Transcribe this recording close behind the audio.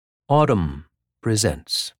Autumn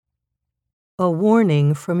presents A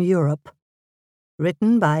Warning from Europe,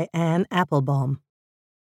 written by Applebaum.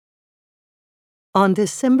 On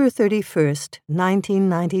December 31st,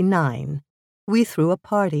 1999, we threw a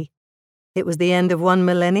party. It was the end of one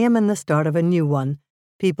millennium and the start of a new one.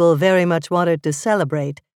 People very much wanted to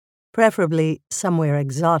celebrate, preferably somewhere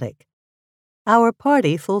exotic. Our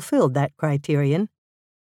party fulfilled that criterion.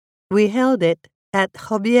 We held it at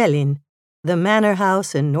Chobielin, the manor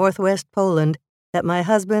house in northwest Poland that my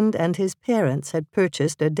husband and his parents had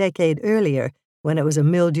purchased a decade earlier when it was a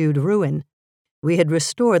mildewed ruin. We had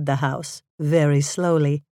restored the house very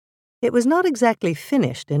slowly. It was not exactly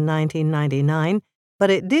finished in 1999, but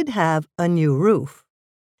it did have a new roof.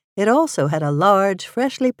 It also had a large,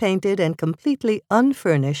 freshly painted and completely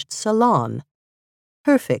unfurnished salon,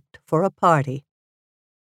 perfect for a party.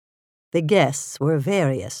 The guests were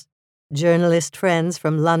various. Journalist friends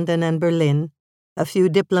from London and Berlin, a few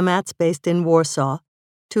diplomats based in Warsaw,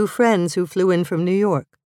 2 friends who flew in from New York.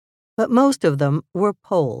 But most of them were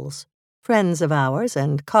Poles, friends of ours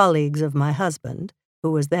and colleagues of my husband,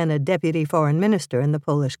 who was then a deputy foreign minister in the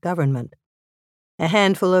Polish government. A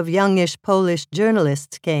handful of youngish Polish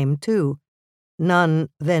journalists came, too, none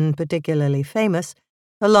then particularly famous,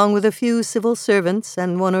 along with a few civil servants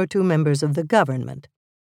and 1 or 2 members of the government.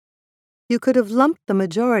 You could have lumped the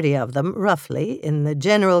majority of them, roughly, in the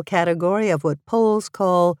general category of what Poles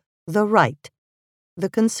call the right, the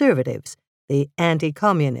conservatives, the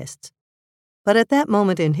anti-communists. But at that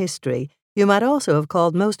moment in history, you might also have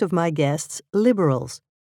called most of my guests liberals,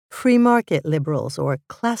 free market liberals or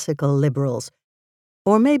classical liberals,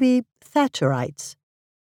 or maybe Thatcherites.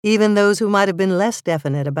 Even those who might have been less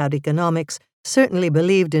definite about economics certainly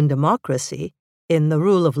believed in democracy, in the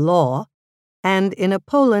rule of law, and in a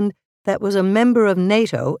Poland that was a member of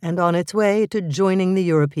NATO and on its way to joining the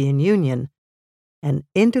European Union, an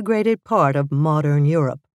integrated part of modern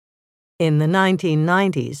Europe. In the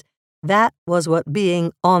 1990s, that was what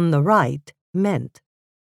being on the right meant.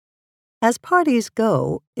 As parties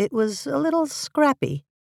go, it was a little scrappy.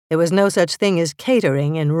 There was no such thing as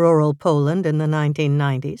catering in rural Poland in the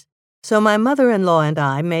 1990s, so my mother-in-law and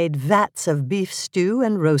I made vats of beef stew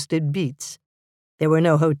and roasted beets. There were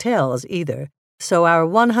no hotels either, so our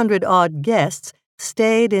 100-odd guests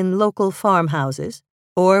stayed in local farmhouses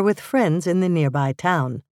or with friends in the nearby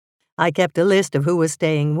town. I kept a list of who was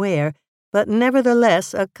staying where, but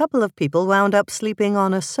nevertheless a couple of people wound up sleeping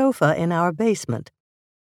on a sofa in our basement.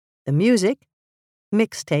 The music,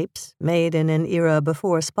 mixtapes made in an era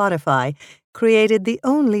before Spotify, created the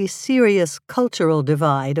only serious cultural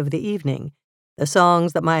divide of the evening. The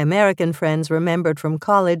songs that my American friends remembered from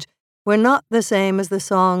college were not the same as the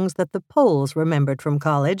songs that the Poles remembered from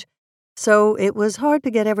college, so it was hard to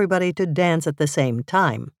get everybody to dance at the same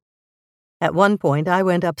time. At one point, I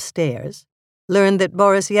went upstairs, learned that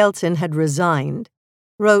Boris Yeltsin had resigned,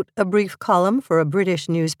 wrote a brief column for a British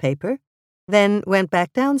newspaper, then went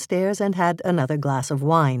back downstairs and had another glass of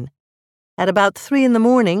wine. At about 3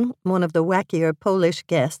 a.m, one of the wackier Polish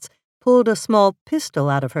guests pulled a small pistol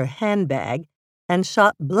out of her handbag and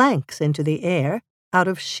shot blanks into the air out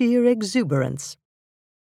of sheer exuberance.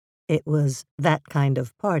 It was that kind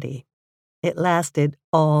of party. It lasted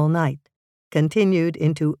all night, continued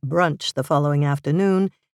into brunch the following afternoon,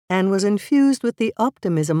 and was infused with the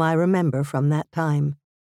optimism I remember from that time.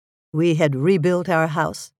 We had rebuilt our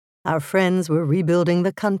house. Our friends were rebuilding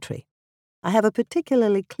the country. I have a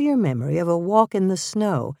particularly clear memory of a walk in the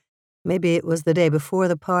snow. Maybe it was the day before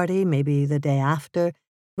the party, maybe the day after,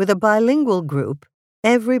 with a bilingual group,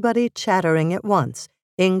 everybody chattering at once,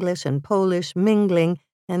 English and Polish mingling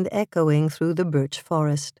and echoing through the birch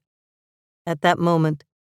forest. At that moment,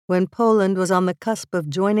 when Poland was on the cusp of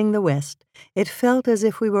joining the West, it felt as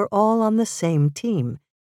if we were all on the same team.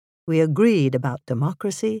 We agreed about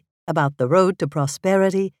democracy, about the road to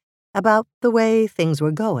prosperity, about the way things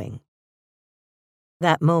were going.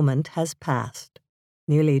 That moment has passed.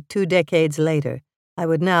 Nearly 2 decades later, I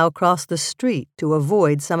would now cross the street to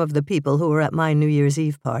avoid some of the people who were at my New Year's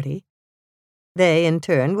Eve party. They, in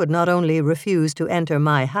turn, would not only refuse to enter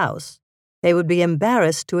my house, they would be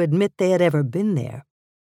embarrassed to admit they had ever been there.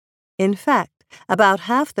 In fact, about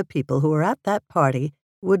half the people who were at that party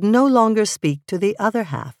would no longer speak to the other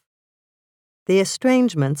half. The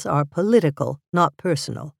estrangements are political, not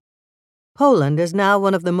personal. Poland is now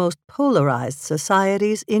one of the most polarized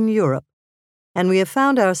societies in Europe, and we have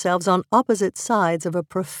found ourselves on opposite sides of a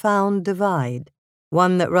profound divide,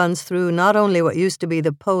 one that runs through not only what used to be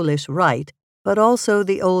the Polish right, but also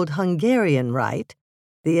the old Hungarian right,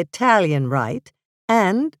 the Italian right,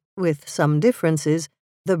 and, with some differences,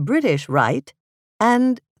 the British right,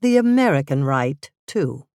 and the American right,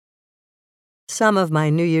 too. Some of my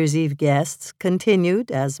New Year's Eve guests continued,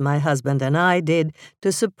 as my husband and I did, to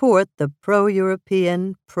support the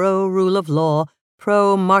pro-European, pro-rule of law,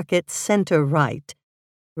 pro-market center-right,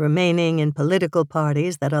 remaining in political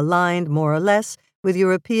parties that aligned more or less with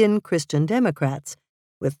European Christian Democrats,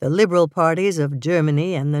 with the Liberal parties of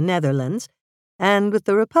Germany and the Netherlands, and with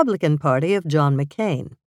the Republican Party of John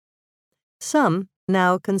McCain. Some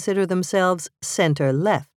now consider themselves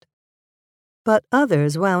center-left. But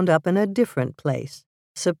others wound up in a different place,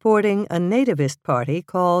 supporting a nativist party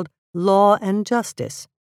called Law and Justice,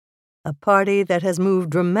 a party that has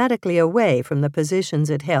moved dramatically away from the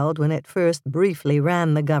positions it held when it first briefly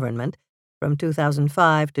ran the government, from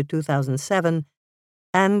 2005 to 2007,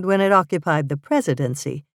 and when it occupied the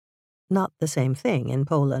presidency, not the same thing in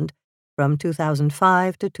Poland, from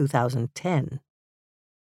 2005 to 2010.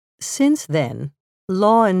 Since then,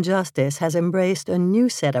 Law and Justice has embraced a new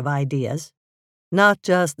set of ideas, not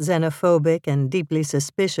just xenophobic and deeply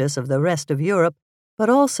suspicious of the rest of Europe, but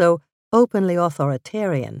also openly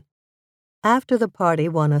authoritarian. After the party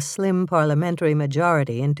won a slim parliamentary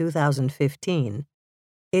majority in 2015,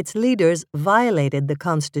 its leaders violated the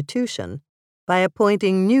Constitution by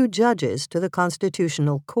appointing new judges to the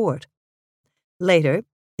Constitutional Court. Later,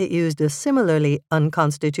 it used a similarly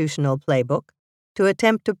unconstitutional playbook to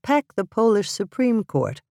attempt to pack the Polish Supreme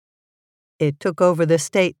Court. It took over the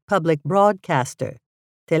state public broadcaster,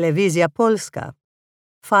 Telewizja Polska,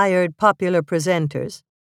 fired popular presenters,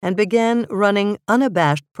 and began running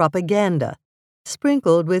unabashed propaganda,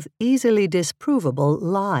 sprinkled with easily disprovable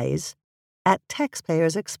lies, at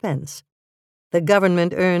taxpayers' expense. The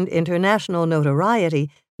government earned international notoriety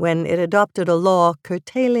when it adopted a law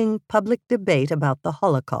curtailing public debate about the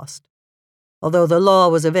Holocaust. Although the law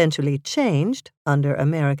was eventually changed under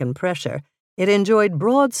American pressure, it enjoyed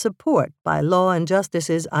broad support by Law and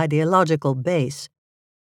Justice's ideological base.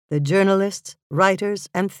 The journalists, writers,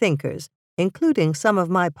 and thinkers, including some of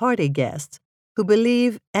my party guests, who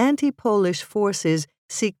believe anti-Polish forces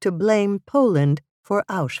seek to blame Poland for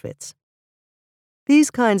Auschwitz.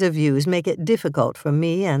 These kinds of views make it difficult for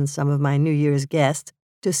me and some of my New Year's guests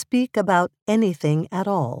to speak about anything at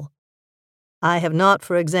all. I have not,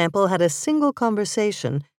 for example, had a single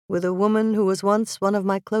conversation with a woman who was once one of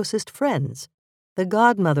my closest friends, the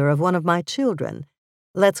godmother of one of my children.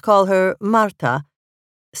 Let's call her Marta,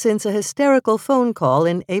 since a hysterical phone call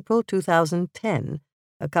in April 2010,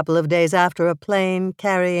 a couple of days after a plane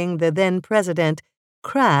carrying the then-president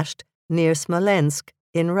crashed near Smolensk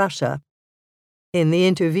in Russia. In the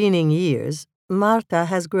intervening years, Marta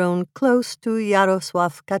has grown close to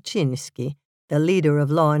Jarosław Kaczyński, the leader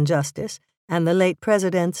of Law and Justice, and the late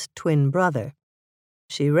president's twin brother.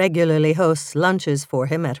 She regularly hosts lunches for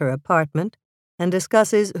him at her apartment and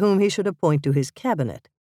discusses whom he should appoint to his cabinet.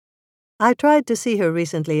 I tried to see her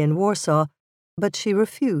recently in Warsaw, but she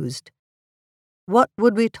refused. "What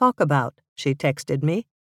would we talk about?" she texted me,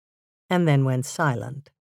 and then went silent.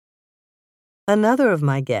 Another of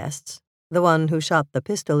my guests, the one who shot the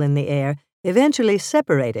pistol in the air, eventually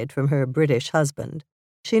separated from her British husband.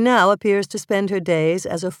 She now appears to spend her days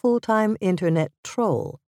as a full-time internet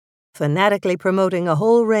troll, fanatically promoting a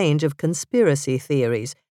whole range of conspiracy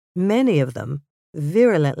theories, many of them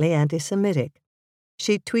virulently anti-Semitic.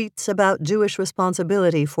 She tweets about Jewish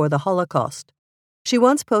responsibility for the Holocaust. She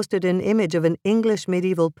once posted an image of an English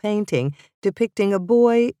medieval painting depicting a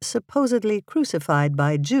boy supposedly crucified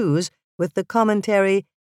by Jews with the commentary,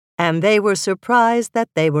 "And they were surprised that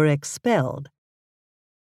they were expelled."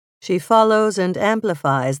 She follows and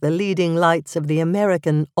amplifies the leading lights of the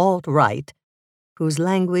American alt-right, whose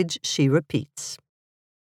language she repeats.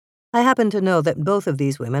 I happen to know that both of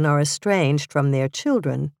these women are estranged from their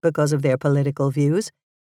children because of their political views,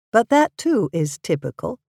 but that too is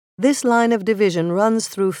typical. This line of division runs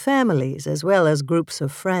through families as well as groups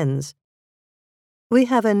of friends. We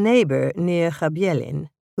have a neighbor near Chabielin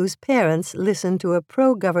whose parents listen to a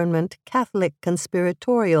pro-government Catholic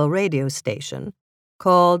conspiratorial radio station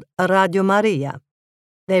called Radio Maria.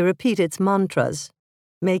 They repeat its mantras,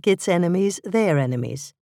 make its enemies their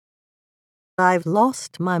enemies. "I've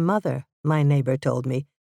lost my mother," my neighbor told me.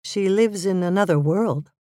 "She lives in another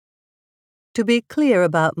world." To be clear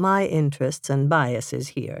about my interests and biases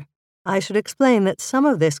here, I should explain that some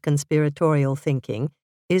of this conspiratorial thinking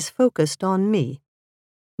is focused on me.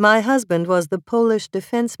 My husband was the Polish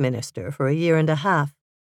defense minister for a year and a half,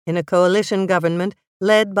 in a coalition government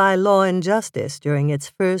led by Law and Justice during its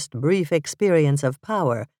first brief experience of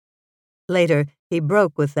power. Later, he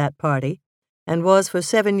broke with that party and was for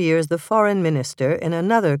 7 years the foreign minister in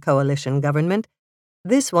another coalition government,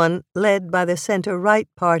 this one led by the center-right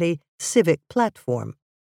party Civic Platform.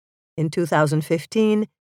 In 2015,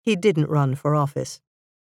 he didn't run for office.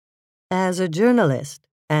 As a journalist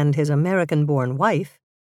and his American-born wife,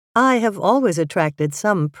 I have always attracted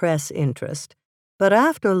some press interest, but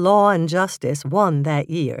after Law and Justice won that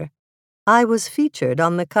year, I was featured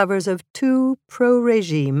on the covers of two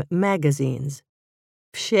pro-regime magazines,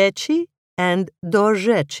 Wsieci and Do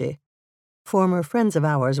Rzeczy. Former friends of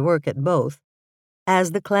ours work at both,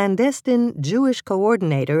 as the clandestine Jewish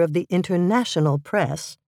coordinator of the international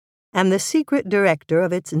press and the secret director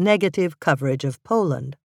of its negative coverage of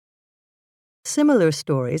Poland. Similar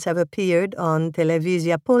stories have appeared on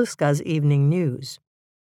Telewizja Polska's evening news.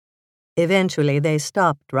 Eventually, they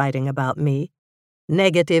stopped writing about me.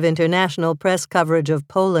 Negative international press coverage of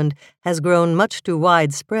Poland has grown much too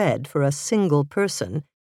widespread for a single person,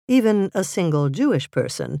 even a single Jewish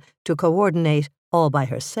person, to coordinate all by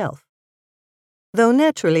herself. Though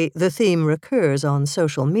naturally, the theme recurs on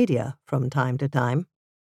social media from time to time.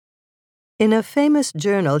 In a famous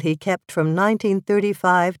journal he kept from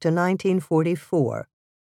 1935 to 1944,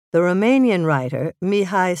 the Romanian writer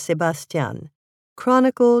Mihai Sebastian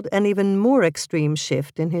chronicled an even more extreme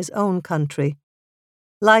shift in his own country.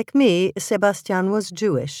 Like me, Sebastian was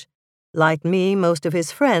Jewish. Like me, most of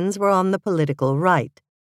his friends were on the political right.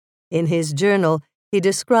 In his journal, he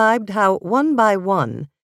described how, one by one,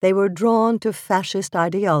 they were drawn to fascist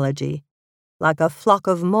ideology, like a flock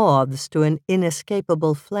of moths to an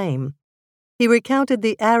inescapable flame. He recounted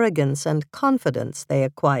the arrogance and confidence they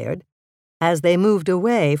acquired as they moved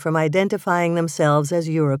away from identifying themselves as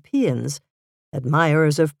Europeans,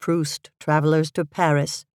 admirers of Proust, travelers to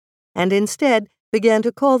Paris, and instead began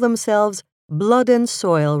to call themselves blood and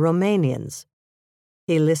soil Romanians.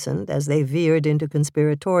 He listened as they veered into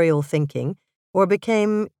conspiratorial thinking or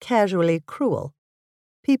became casually cruel.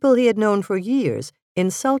 People he had known for years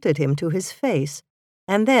insulted him to his face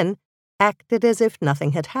and then acted as if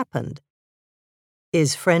nothing had happened.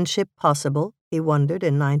 Is friendship possible, he wondered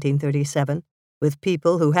in 1937, with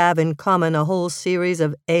people who have in common a whole series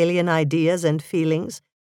of alien ideas and feelings?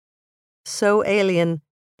 So alien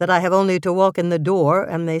that I have only to walk in the door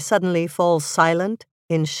and they suddenly fall silent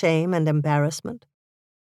in shame and embarrassment.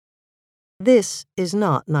 This is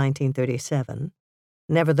not 1937.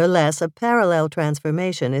 Nevertheless, a parallel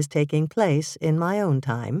transformation is taking place in my own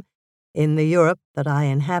time, in the Europe that I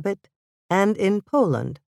inhabit, and in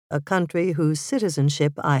Poland, a country whose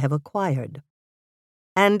citizenship I have acquired.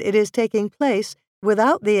 And it is taking place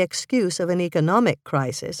without the excuse of an economic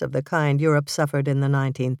crisis of the kind Europe suffered in the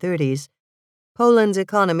 1930s. Poland's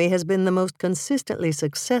economy has been the most consistently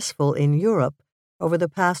successful in Europe over the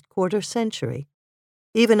past quarter century.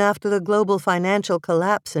 Even after the global financial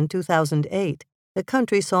collapse in 2008, the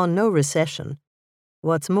country saw no recession.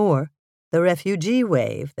 What's more, the refugee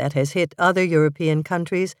wave that has hit other European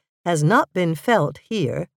countries has not been felt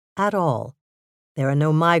here at all. There are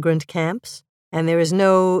no migrant camps, and there is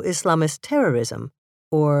no Islamist terrorism,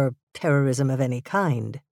 or terrorism of any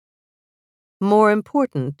kind. More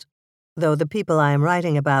important, though the people I am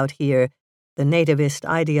writing about here, the nativist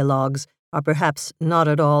ideologues, are perhaps not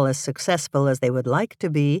at all as successful as they would like to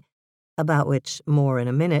be, about which more in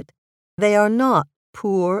a minute, they are not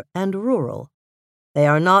poor and rural. They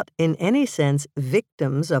are not in any sense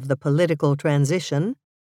victims of the political transition,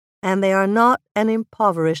 and they are not an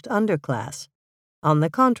impoverished underclass. On the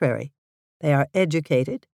contrary, they are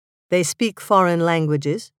educated, they speak foreign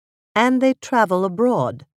languages, and they travel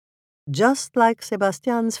abroad, just like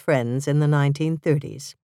Sebastian's friends in the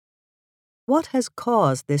 1930s. What has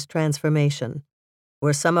caused this transformation?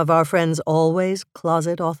 Were some of our friends always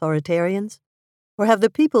closet authoritarians? Or have the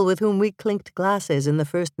people with whom we clinked glasses in the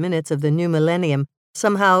first minutes of the new millennium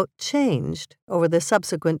somehow changed over the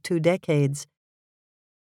subsequent 2 decades?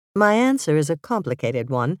 My answer is a complicated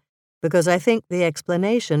one, because I think the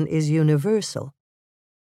explanation is universal.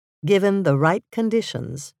 Given the right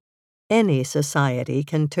conditions, any society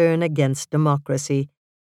can turn against democracy.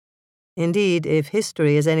 Indeed, if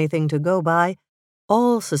history is anything to go by,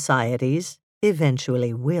 all societies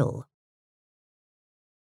eventually will.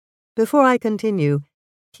 Before I continue,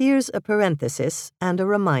 here's a parenthesis and a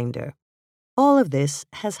reminder. All of this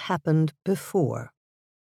has happened before.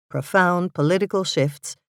 Profound political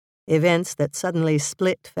shifts, events that suddenly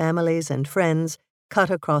split families and friends, cut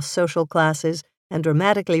across social classes, and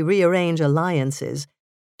dramatically rearrange alliances,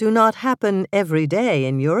 do not happen every day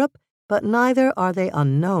in Europe, but neither are they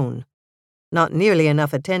unknown. Not nearly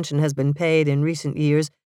enough attention has been paid in recent years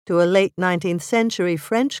to a late 19th century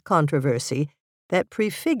French controversy that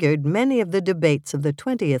prefigured many of the debates of the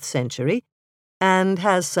 20th century and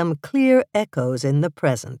has some clear echoes in the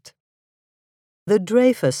present. The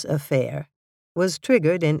Dreyfus Affair, was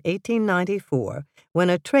triggered in 1894 when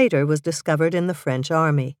a traitor was discovered in the French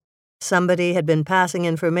army. Somebody had been passing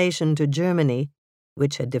information to Germany,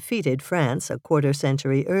 which had defeated France a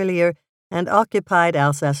quarter-century earlier and occupied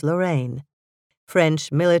Alsace-Lorraine.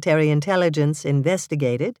 French military intelligence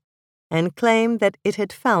investigated and claimed that it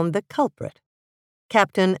had found the culprit.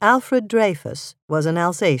 Captain Alfred Dreyfus was an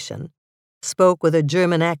Alsatian, spoke with a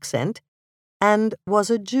German accent, and was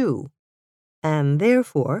a Jew, and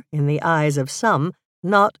therefore, in the eyes of some,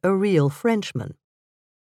 not a real Frenchman.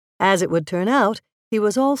 As it would turn out, he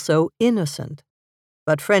was also innocent.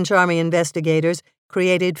 But French army investigators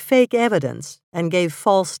created fake evidence and gave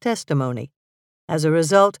false testimony. As a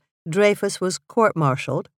result, Dreyfus was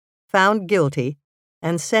court-martialed, found guilty,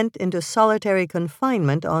 and sent into solitary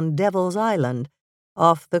confinement on Devil's Island,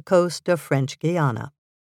 off the coast of French Guiana.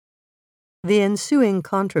 The ensuing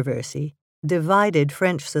controversy divided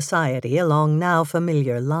French society along now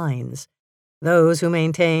familiar lines. Those who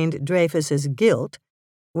maintained Dreyfus's guilt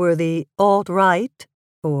were the alt-right,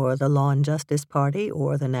 or the Law and Justice Party,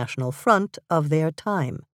 or the National Front of their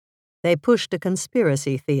time. They pushed a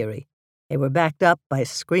conspiracy theory. They were backed up by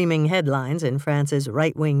screaming headlines in France's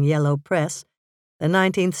right-wing yellow press, the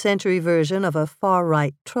 19th century version of a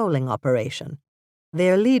far-right trolling operation.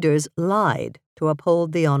 Their leaders lied to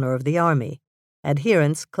uphold the honor of the army.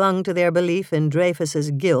 Adherents clung to their belief in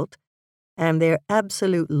Dreyfus's guilt and their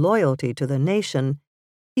absolute loyalty to the nation,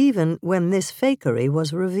 even when this fakery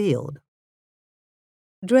was revealed.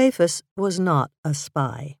 Dreyfus was not a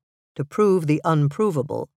spy. To prove the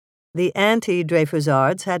unprovable, the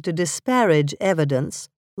anti-Dreyfusards had to disparage evidence,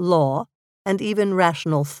 law, and even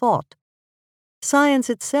rational thought. Science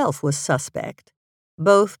itself was suspect,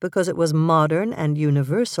 both because it was modern and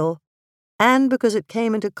universal, and because it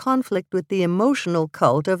came into conflict with the emotional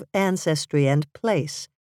cult of ancestry and place.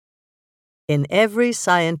 In every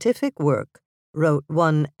scientific work, wrote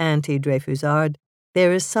one anti-Dreyfusard,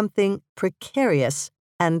 there is something precarious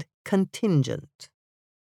and contingent.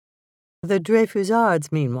 The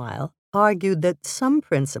Dreyfusards, meanwhile, argued that some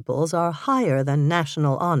principles are higher than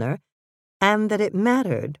national honor, and that it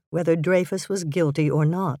mattered whether Dreyfus was guilty or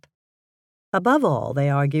not. Above all, they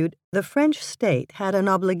argued, the French state had an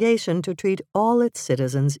obligation to treat all its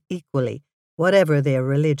citizens equally, whatever their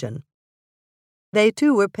religion. They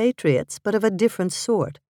too were patriots, but of a different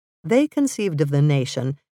sort. They conceived of the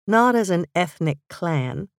nation not as an ethnic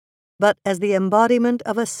clan, but as the embodiment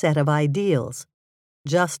of a set of ideals: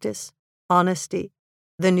 justice, honesty,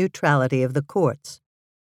 the neutrality of the courts.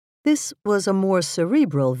 This was a more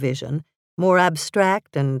cerebral vision, more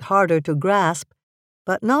abstract and harder to grasp,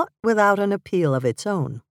 but not without an appeal of its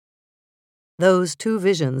own. Those two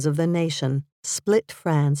visions of the nation split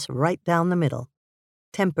France right down the middle.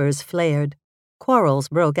 Tempers flared. Quarrels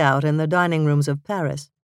broke out in the dining rooms of Paris.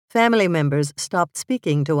 Family members stopped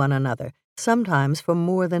speaking to one another, sometimes for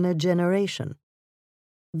more than a generation.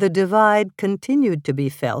 The divide continued to be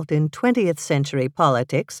felt in 20th century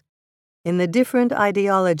politics, in the different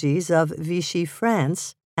ideologies of Vichy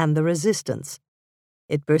France and the resistance.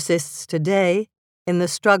 It persists today in the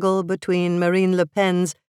struggle between Marine Le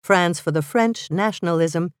Pen's France for the French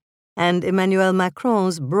nationalism and Emmanuel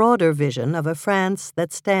Macron's broader vision of a France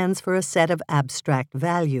that stands for a set of abstract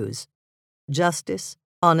values: justice,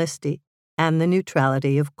 honesty, and the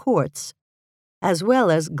neutrality of courts, as well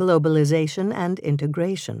as globalization and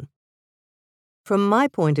integration. From my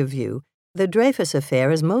point of view, the Dreyfus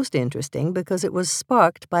affair is most interesting because it was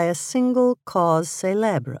sparked by a single cause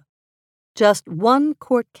célèbre. Just one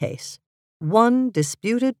court case, one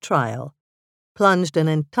disputed trial, plunged an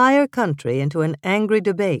entire country into an angry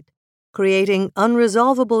debate, creating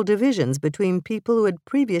unresolvable divisions between people who had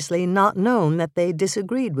previously not known that they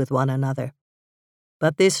disagreed with one another.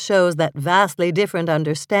 But this shows that vastly different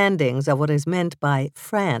understandings of what is meant by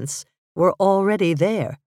France were already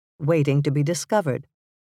there, waiting to be discovered.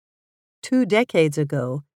 2 decades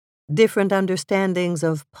ago, different understandings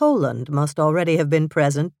of Poland must already have been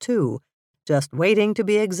present too, just waiting to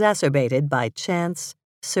be exacerbated by chance,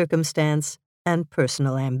 circumstance, and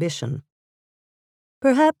personal ambition.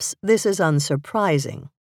 Perhaps this is unsurprising.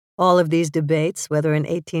 All of these debates, whether in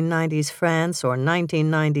 1890s France or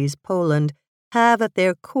 1990s Poland, have at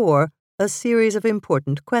their core a series of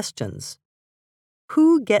important questions.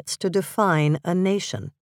 Who gets to define a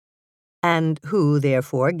nation? And who,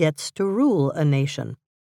 therefore, gets to rule a nation?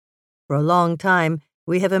 For a long time,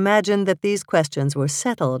 we have imagined that these questions were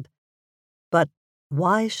settled. But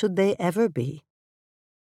why should they ever be?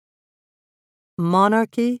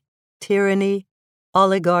 Monarchy, tyranny,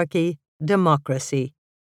 oligarchy, democracy.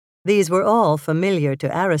 These were all familiar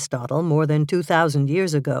to Aristotle more than 2,000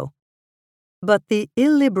 years ago. But the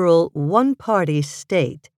illiberal one-party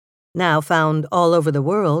state, now found all over the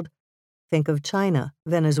world, think of China,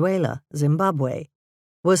 Venezuela, Zimbabwe,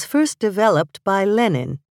 was first developed by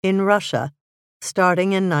Lenin in Russia,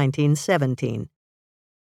 starting in 1917.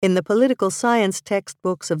 In the political science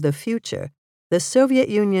textbooks of the future, the Soviet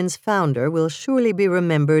Union's founder will surely be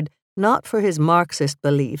remembered not for his Marxist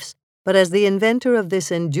beliefs, but as the inventor of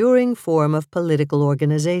this enduring form of political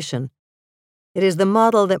organization. It is the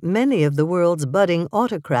model that many of the world's budding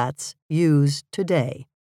autocrats use today.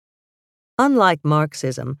 Unlike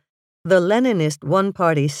Marxism, the Leninist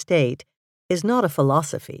one-party state is not a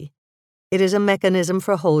philosophy. It is a mechanism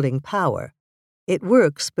for holding power. It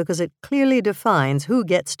works because it clearly defines who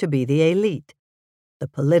gets to be the elite: the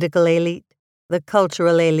political elite, the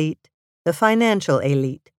cultural elite, the financial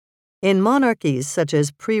elite. In monarchies such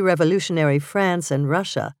as pre-revolutionary France and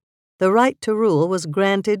Russia, the right to rule was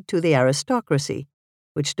granted to the aristocracy,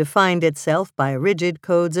 which defined itself by rigid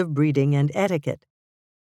codes of breeding and etiquette.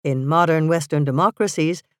 In modern Western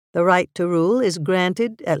democracies, the right to rule is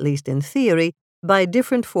granted, at least in theory, by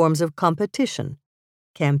different forms of competition: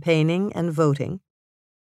 campaigning and voting,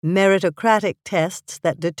 meritocratic tests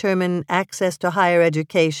that determine access to higher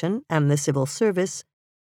education and the civil service,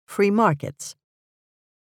 free markets.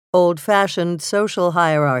 Old-fashioned social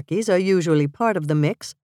hierarchies are usually part of the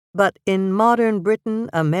mix, but in modern Britain,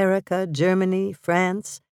 America, Germany,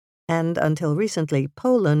 France, and until recently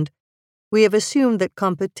Poland, we have assumed that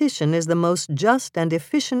competition is the most just and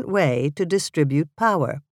efficient way to distribute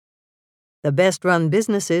power. The best-run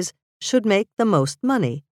businesses should make the most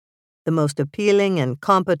money. The most appealing and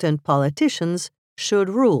competent politicians should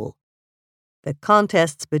rule. The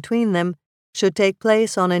contests between them should take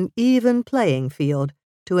place on an even playing field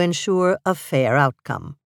to ensure a fair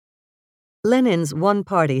outcome. Lenin's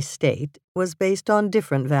one-party state was based on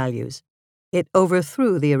different values. It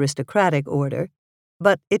overthrew the aristocratic order,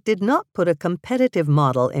 but it did not put a competitive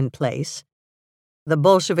model in place. The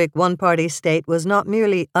Bolshevik one-party state was not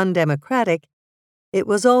merely undemocratic, it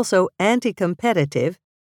was also anti-competitive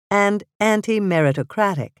and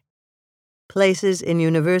anti-meritocratic. Places in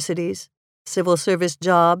universities, civil service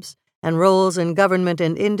jobs, and roles in government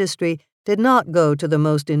and industry did not go to the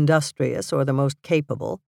most industrious or the most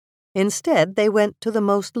capable. Instead, they went to the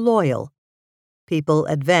most loyal. People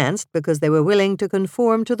advanced because they were willing to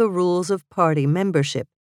conform to the rules of party membership.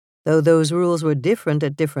 Though those rules were different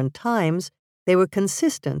at different times, they were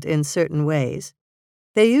consistent in certain ways.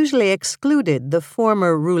 They usually excluded the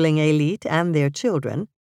former ruling elite and their children,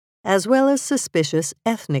 as well as suspicious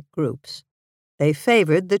ethnic groups. They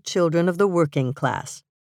favored the children of the working class.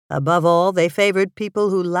 Above all, they favored people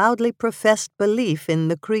who loudly professed belief in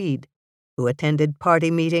the creed, who attended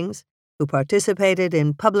party meetings, who participated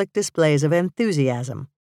in public displays of enthusiasm.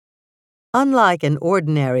 Unlike an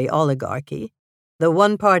ordinary oligarchy, the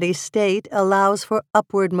one-party state allows for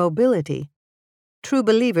upward mobility. True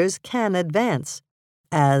believers can advance.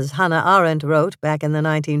 As Hannah Arendt wrote back in the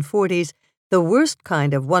 1940s, the worst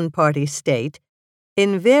kind of one-party state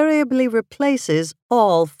invariably replaces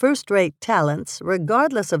all first-rate talents,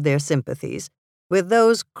 regardless of their sympathies, with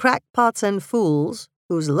those crackpots and fools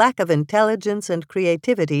whose lack of intelligence and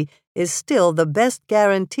creativity is still the best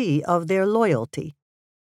guarantee of their loyalty.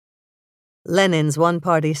 Lenin's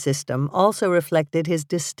one-party system also reflected his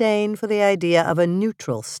disdain for the idea of a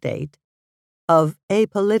neutral state, of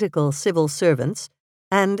apolitical civil servants,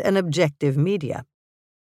 and an objective media.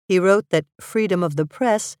 He wrote that freedom of the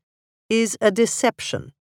press is a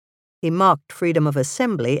deception. He mocked freedom of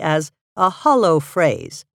assembly as a hollow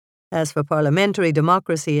phrase. As for parliamentary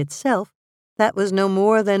democracy itself, that was no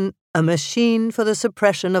more than a machine for the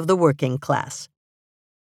suppression of the working class.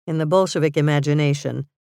 In the Bolshevik imagination,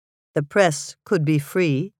 the press could be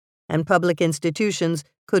free and public institutions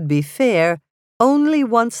could be fair only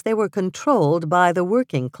once they were controlled by the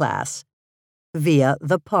working class, via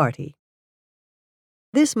the party.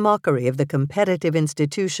 This mockery of the competitive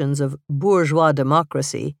institutions of bourgeois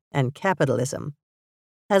democracy and capitalism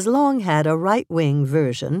has long had a right-wing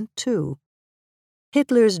version, too.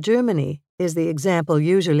 Hitler's Germany is the example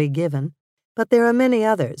usually given, but there are many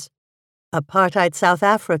others. Apartheid South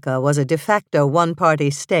Africa was a de facto one-party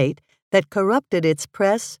state that corrupted its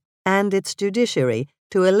press and its judiciary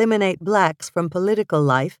to eliminate blacks from political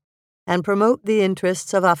life and promote the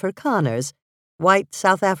interests of Afrikaners, white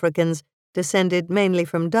South Africans descended mainly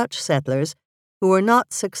from Dutch settlers who were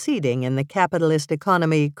not succeeding in the capitalist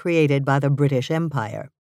economy created by the British Empire.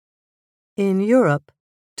 In Europe,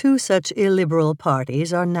 two such illiberal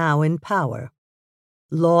parties are now in power: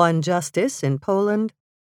 Law and Justice in Poland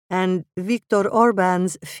and Viktor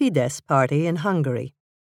Orbán's Fidesz party in Hungary.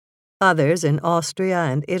 Others in Austria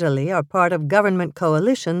and Italy are part of government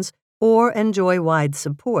coalitions or enjoy wide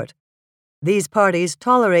support. These parties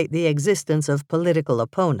tolerate the existence of political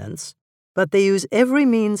opponents, but they use every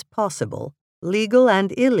means possible, legal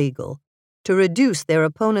and illegal, to reduce their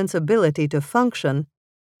opponents' ability to function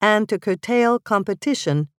and to curtail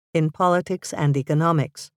competition in politics and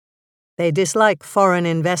economics. They dislike foreign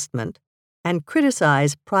investment and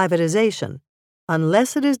criticize privatization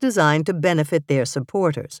unless it is designed to benefit their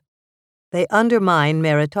supporters. They undermine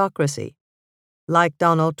meritocracy. Like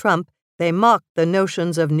Donald Trump, they mock the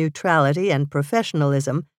notions of neutrality and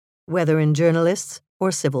professionalism, whether in journalists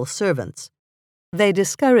or civil servants. They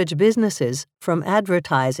discourage businesses from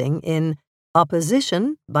advertising in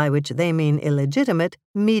opposition, by which they mean illegitimate,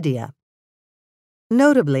 media.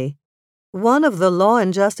 Notably, one of the Law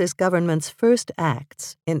and Justice government's first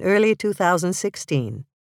acts in early 2016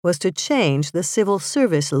 was to change the civil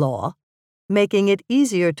service law, making it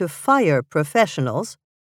easier to fire professionals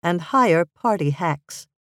and hire party hacks.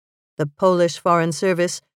 The Polish Foreign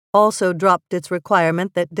Service also dropped its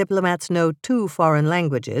requirement that diplomats know 2 foreign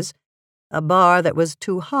languages, a bar that was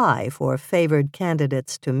too high for favored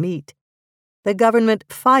candidates to meet. The government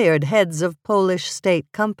fired heads of Polish state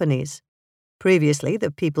companies. Previously,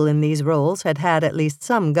 the people in these roles had had at least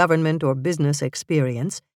some government or business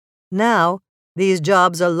experience. Now, these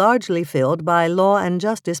jobs are largely filled by Law and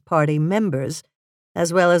Justice Party members,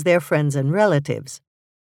 as well as their friends and relatives.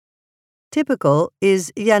 Typical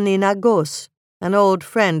is Janina Gos, an old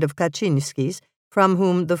friend of Kaczynski's, from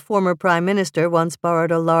whom the former prime minister once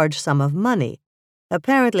borrowed a large sum of money,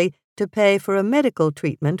 apparently to pay for a medical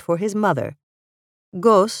treatment for his mother.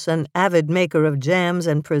 Gos, an avid maker of jams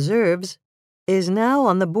and preserves, is now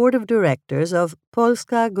on the board of directors of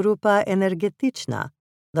Polska Grupa Energetyczna,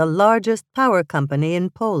 the largest power company in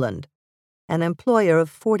Poland, an employer of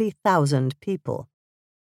 40,000 people.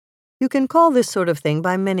 You can call this sort of thing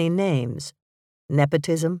by many names: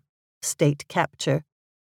 nepotism, state capture,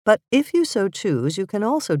 but if you so choose, you can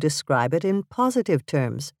also describe it in positive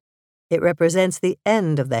terms. It represents the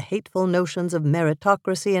end of the hateful notions of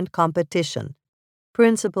meritocracy and competition,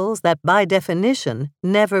 principles that by definition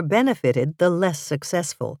never benefited the less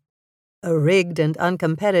successful. A rigged and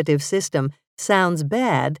uncompetitive system sounds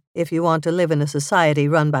bad if you want to live in a society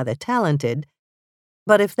run by the talented,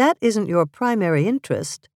 but if that isn't your primary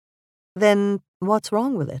interest, then what's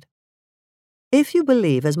wrong with it? If you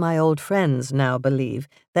believe, as my old friends now believe,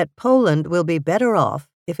 that Poland will be better off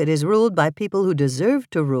if it is ruled by people who deserve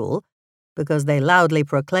to rule, because they loudly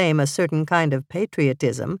proclaim a certain kind of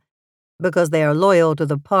patriotism, because they are loyal to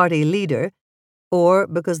the party leader, or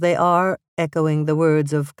because they are, echoing the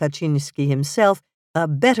words of Kaczynski himself, a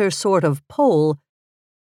better sort of Pole,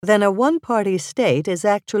 then a one-party state is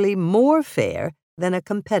actually more fair than a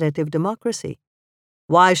competitive democracy.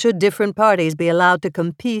 Why should different parties be allowed to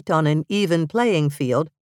compete on an even playing field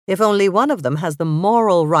if only one of them has the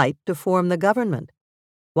moral right to form the government?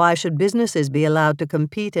 Why should businesses be allowed to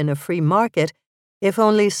compete in a free market if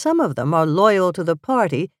only some of them are loyal to the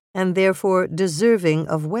party and therefore deserving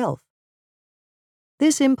of wealth?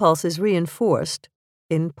 This impulse is reinforced,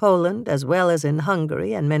 in Poland as well as in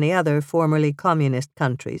Hungary and many other formerly communist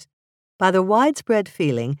countries, by the widespread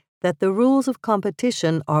feeling that the rules of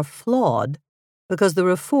competition are flawed because the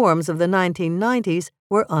reforms of the 1990s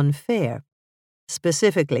were unfair.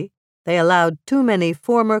 Specifically, they allowed too many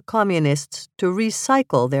former communists to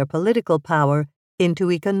recycle their political power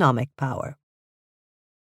into economic power.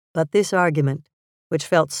 But this argument, which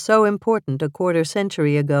felt so important a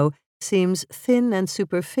quarter-century ago, seems thin and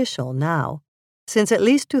superficial now. Since at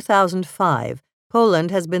least 2005,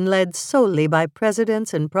 Poland has been led solely by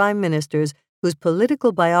presidents and prime ministers whose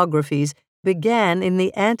political biographies began in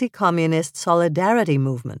the anti-communist solidarity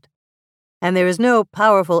movement. And there is no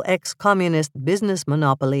powerful ex-communist business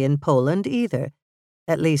monopoly in Poland either,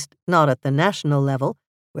 at least not at the national level,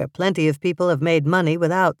 where plenty of people have made money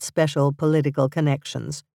without special political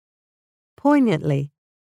connections. Poignantly,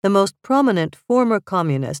 the most prominent former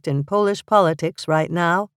communist in Polish politics right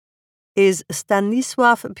now is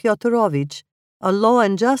Stanisław Piotrowicz, a Law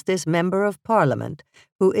and Justice member of parliament,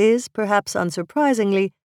 who is, perhaps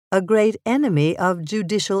unsurprisingly, a great enemy of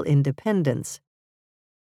judicial independence.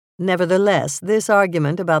 Nevertheless, this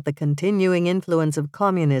argument about the continuing influence of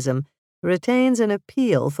communism retains an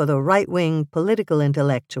appeal for the right-wing political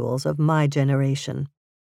intellectuals of my generation.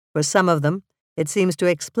 For some of them, it seems to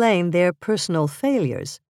explain their personal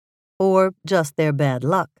failures, or just their bad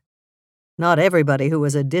luck. Not everybody who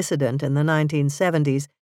was a dissident in the 1970s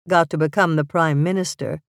got to become the prime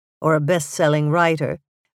minister, or a best-selling writer,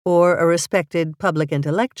 or a respected public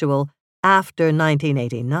intellectual after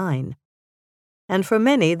 1989. and for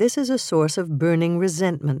many this is a source of burning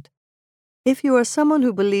resentment. If you are someone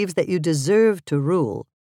who believes that you deserve to rule,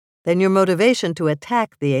 then your motivation to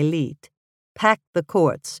attack the elite, pack the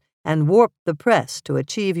courts, and warp the press to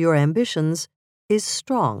achieve your ambitions is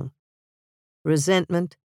strong.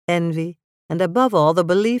 Resentment, envy, and above all the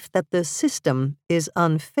belief that the system is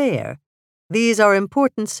unfair, these are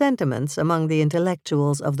important sentiments among the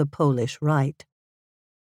intellectuals of the Polish right.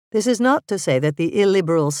 This is not to say that the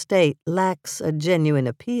illiberal state lacks a genuine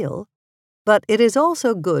appeal, but it is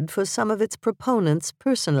also good for some of its proponents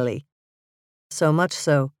personally, so much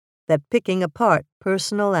so that picking apart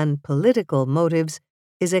personal and political motives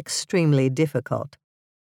is extremely difficult.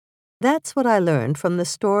 That's what I learned from the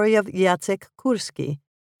story of Jacek Kurski,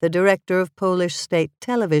 the director of Polish state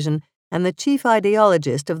television and the chief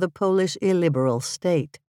ideologist of the Polish illiberal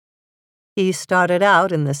state. He started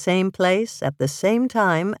out in the same place at the same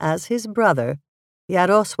time as his brother,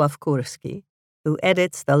 Jarosław Kurski, who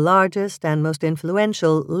edits the largest and most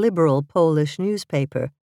influential liberal Polish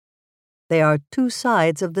newspaper. They are two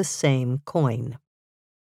sides of the same coin.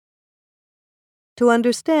 To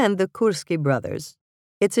understand the Kurski brothers,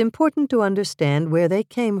 it's important to understand where they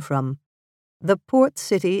came from, the port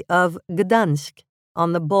city of Gdansk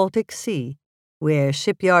on the Baltic Sea, where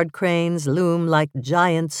shipyard cranes loom like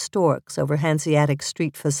giant storks over Hanseatic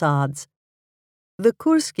street facades. The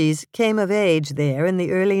Kurskis came of age there in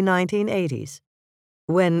the early 1980s,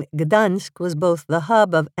 when Gdansk was both the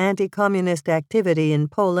hub of anti-communist activity in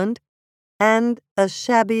Poland and a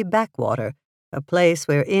shabby backwater, a place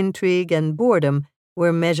where intrigue and boredom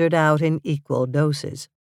were measured out in equal doses.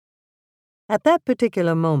 At that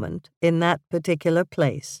particular moment, in that particular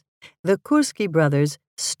place, the Kurski brothers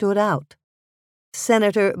stood out.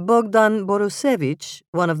 Senator Bogdan Borusewicz,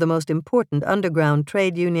 one of the most important underground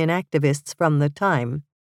trade union activists from the time,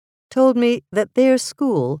 told me that their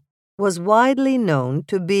school was widely known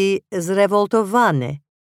to be zrewoltowane,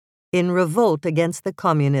 in revolt against the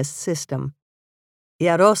communist system.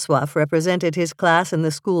 Jarosław represented his class in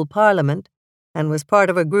the school parliament and was part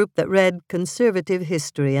of a group that read conservative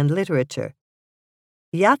history and literature.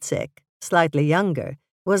 Jacek, slightly younger,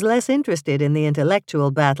 was less interested in the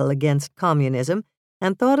intellectual battle against communism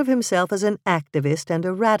and thought of himself as an activist and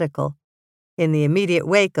a radical. In the immediate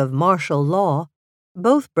wake of martial law,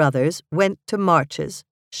 both brothers went to marches,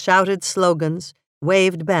 shouted slogans,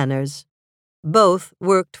 waved banners. Both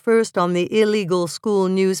worked first on the illegal school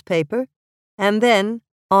newspaper and then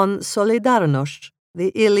on Solidarność,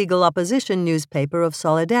 the illegal opposition newspaper of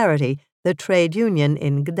Solidarity, the trade union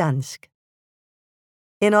in Gdansk.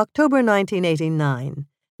 In October 1989,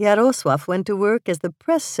 Jarosław went to work as the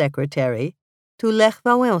press secretary to Lech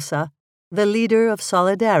Wałęsa, the leader of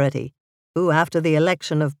Solidarity, who, after the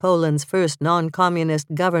election of Poland's first non-communist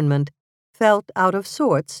government, felt out of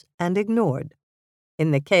sorts and ignored.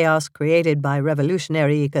 In the chaos created by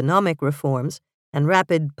revolutionary economic reforms and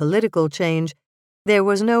rapid political change, there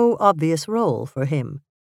was no obvious role for him.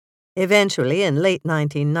 Eventually, in late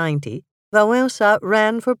 1990, Wałęsa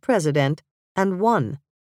ran for president and won,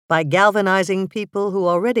 by galvanizing people who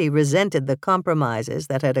already resented the compromises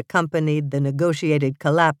that had accompanied the negotiated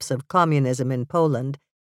collapse of communism in Poland,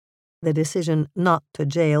 the decision not to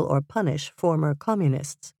jail or punish former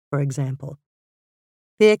communists, for example.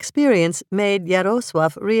 The experience made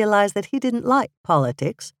Jarosław realize that he didn't like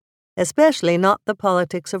politics, especially not the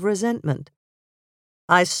politics of resentment.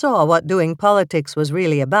 I saw what doing politics was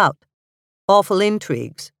really about: awful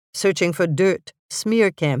intrigues, searching for dirt,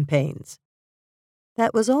 smear campaigns.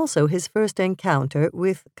 That was also his first encounter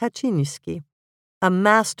with Kaczynski, a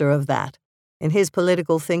master of that. In his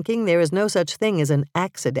political thinking, there is no such thing as an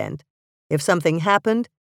accident. If something happened,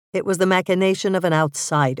 it was the machination of an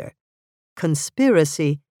outsider.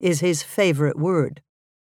 Conspiracy is his favorite word.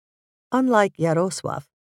 Unlike Jarosław,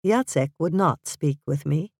 Jacek would not speak with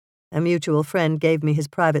me. A mutual friend gave me his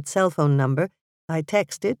private cell phone number. I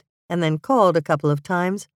texted, and then called a couple of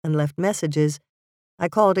times and left messages. I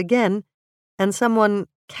called again, and someone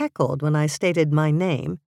cackled when I stated my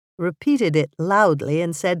name, repeated it loudly,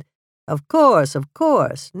 and said, of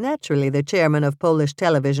course, naturally the chairman of Polish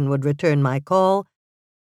television would return my call,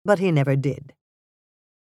 but he never did.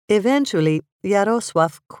 Eventually,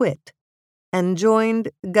 Jarosław quit and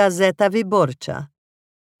joined Gazeta Wyborcza,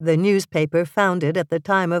 the newspaper founded at the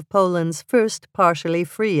time of Poland's first partially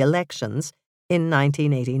free elections in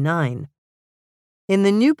 1989. In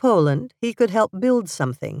the new Poland, he could help build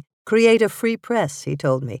something, create a free press, he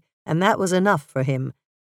told me, and that was enough for him.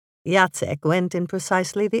 Jacek went in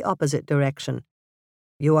precisely the opposite direction.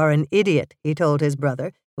 You are an idiot, he told his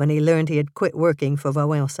brother when he learned he had quit working for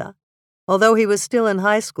Wałęsa. Although he was still in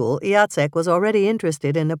high school, Jacek was already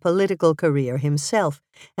interested in a political career himself,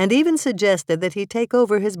 and even suggested that he take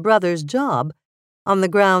over his brother's job on the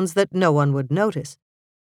grounds that no one would notice.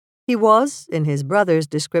 He was, in his brother's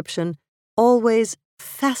description, always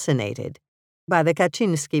fascinated by the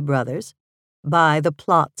Kaczynski brothers, by the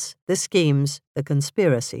plots, the schemes, the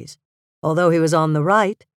conspiracies. Although he was on the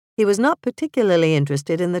right, he was not particularly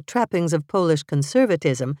interested in the trappings of Polish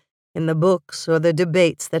conservatism, in the books or the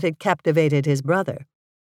debates that had captivated his brother.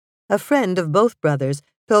 A friend of both brothers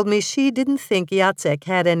told me she didn't think Jacek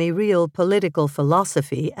had any real political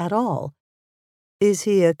philosophy at all. Is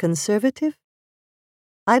he a conservative?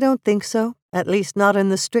 I don't think so, at least not in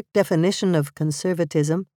the strict definition of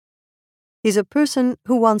conservatism. He's a person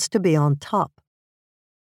who wants to be on top.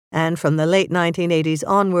 And from the late 1980s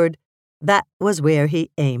onward, that was where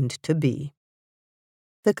he aimed to be.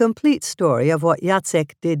 The complete story of what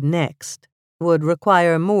Jacek did next would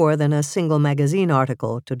require more than a single magazine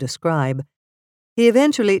article to describe. He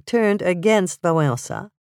eventually turned against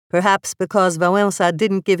Wałęsa, perhaps because Wałęsa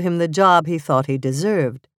didn't give him the job he thought he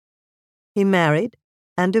deserved. He married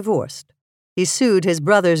and divorced. He sued his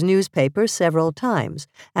brother's newspaper several times,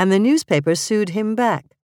 and the newspaper sued him back.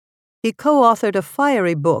 He co-authored a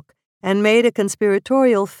fiery book and made a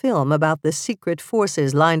conspiratorial film about the secret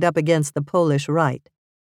forces lined up against the Polish right.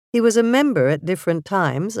 He was a member at different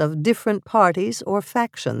times of different parties or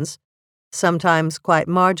factions, sometimes quite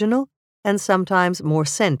marginal and sometimes more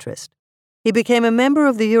centrist. He became a member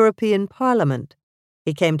of the European Parliament.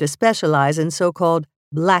 He came to specialize in so-called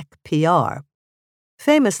black PR.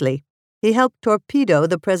 Famously, he helped torpedo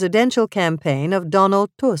the presidential campaign of Donald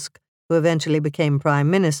Tusk, who eventually became prime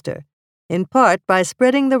minister, in part by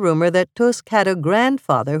spreading the rumor that Tusk had a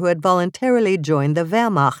grandfather who had voluntarily joined the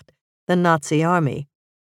Wehrmacht, the Nazi army.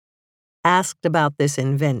 Asked about this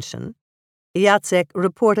invention, Jacek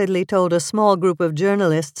reportedly told a small group of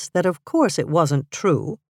journalists that of course it wasn't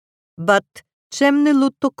true, but ciemni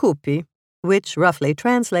lud to kupi, which roughly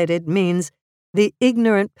translated means the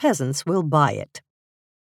ignorant peasants will buy it.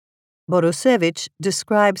 Borusewicz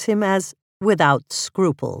describes him as without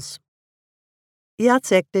scruples.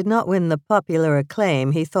 Jacek did not win the popular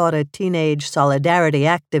acclaim he thought a teenage solidarity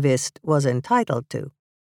activist was entitled to,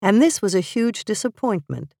 and this was a huge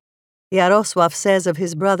disappointment. Jarosław says of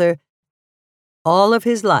his brother, "All of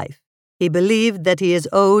his life, he believed that he is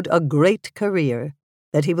owed a great career,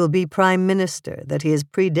 that he will be prime minister, that he is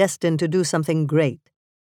predestined to do something great.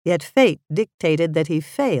 Yet fate dictated that he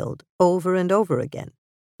failed over and over again.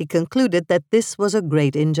 He concluded that this was a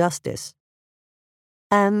great injustice."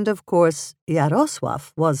 And, of course,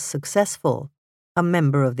 Jarosław was successful, a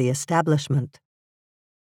member of the establishment.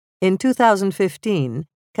 In 2015,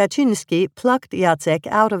 Kaczynski plucked Jacek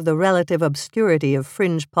out of the relative obscurity of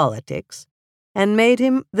fringe politics and made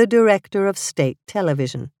him the director of state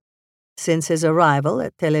television. Since his arrival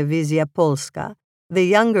at Telewizja Polska, the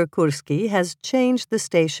younger Kurski has changed the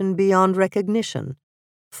station beyond recognition,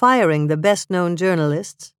 firing the best-known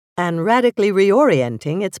journalists and radically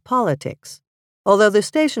reorienting its politics. Although the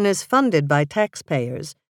station is funded by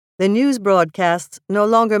taxpayers, the news broadcasts no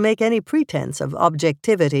longer make any pretense of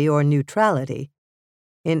objectivity or neutrality.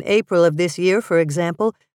 In April of this year, for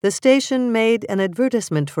example, the station made an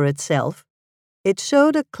advertisement for itself. It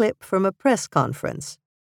showed a clip from a press conference.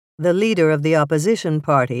 The leader of the opposition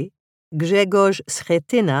party, Grzegorz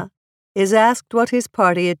Schetyna, is asked what his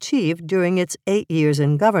party achieved during its 8 years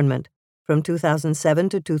in government, from 2007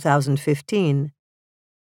 to 2015.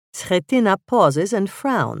 Schetyna pauses and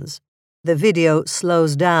frowns. The video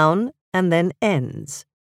slows down and then ends.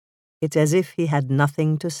 It's as if he had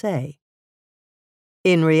nothing to say.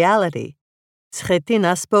 In reality,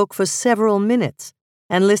 Schetyna spoke for several minutes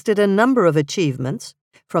and listed a number of achievements,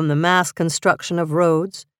 from the mass construction of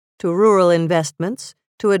roads to rural investments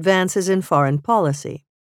to advances in foreign policy.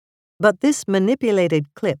 But this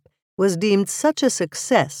manipulated clip was deemed such a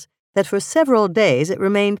success that for several days it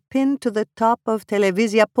remained pinned to the top of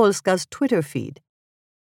Telewizja Polska's Twitter feed.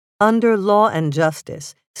 Under law and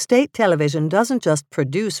justice, state television doesn't just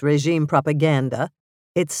produce regime propaganda,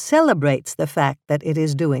 it celebrates the fact that it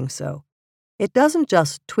is doing so. It doesn't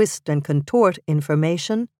just twist and contort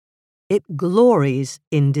information, it glories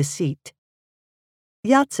in deceit.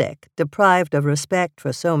 Jacek, deprived of respect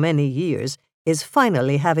for so many years, is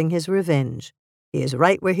finally having his revenge. He is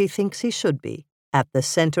right where he thinks he should be, at the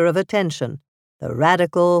center of attention, the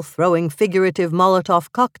radical throwing figurative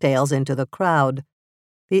Molotov cocktails into the crowd.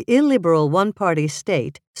 The illiberal one-party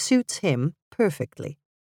state suits him perfectly.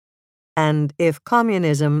 And if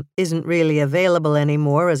communism isn't really available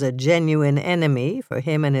anymore as a genuine enemy for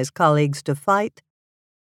him and his colleagues to fight,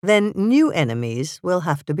 then new enemies will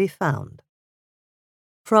have to be found.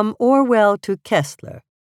 From Orwell to Kessler,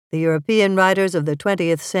 the European writers of the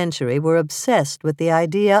 20th century were obsessed with the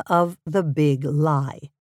idea of the big lie.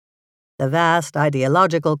 The vast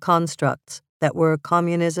ideological constructs that were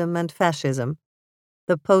communism and fascism,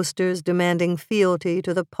 the posters demanding fealty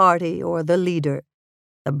to the party or the leader,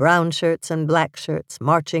 the brown shirts and black shirts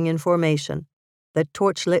marching in formation, the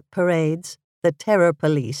torchlit parades, the terror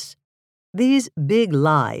police. These big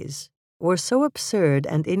lies were so absurd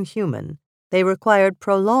and inhuman, they required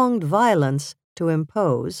prolonged violence to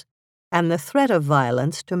impose and the threat of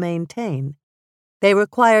violence to maintain. They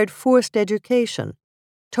required forced education,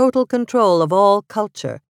 total control of all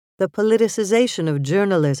culture, the politicization of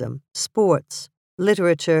journalism, sports,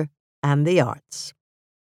 literature, and the arts.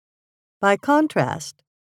 By contrast,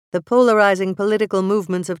 the polarizing political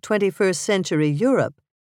movements of 21st century Europe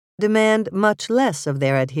demand much less of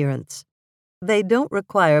their adherents. They don't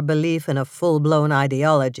require belief in a full-blown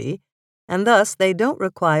ideology, and thus they don't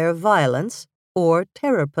require violence or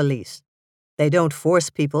terror police. They don't force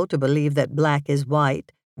people to believe that black is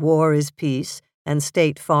white, war is peace, and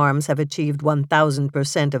state farms have achieved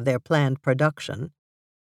 1,000% of their planned production.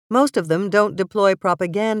 Most of them don't deploy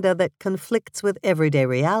propaganda that conflicts with everyday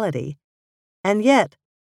reality. And yet,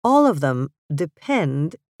 all of them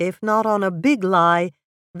depend, if not on a big lie,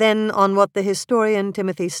 then on what the historian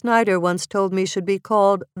Timothy Snyder once told me should be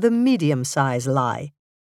called the medium-sized lie,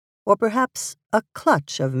 or perhaps a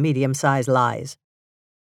clutch of medium-sized lies.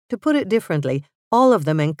 To put it differently, all of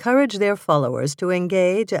them encourage their followers to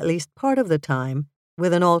engage, at least part of the time,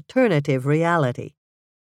 with an alternative reality.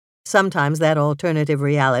 Sometimes that alternative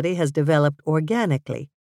reality has developed organically.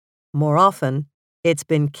 More often, it's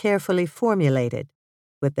been carefully formulated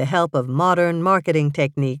with the help of modern marketing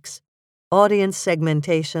techniques, audience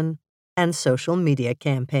segmentation, and social media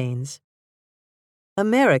campaigns.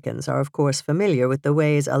 Americans are, of course, familiar with the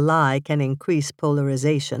ways a lie can increase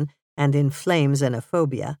polarization and inflame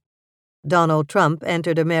xenophobia. Donald Trump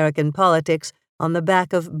entered American politics on the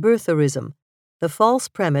back of birtherism, the false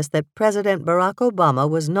premise that President Barack Obama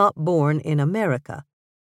was not born in America,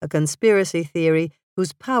 a conspiracy theory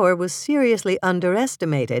whose power was seriously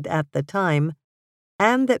underestimated at the time,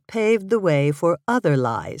 and that paved the way for other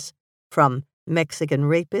lies, from Mexican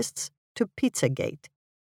rapists to Pizzagate.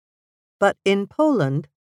 But in Poland,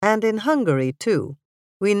 and in Hungary too,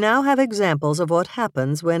 we now have examples of what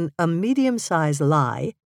happens when a medium-sized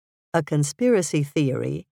lie, a conspiracy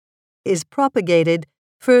theory, is propagated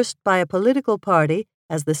first by a political party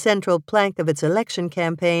as the central plank of its election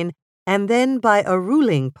campaign, and then by a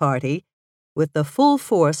ruling party with the full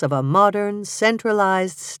force of a modern,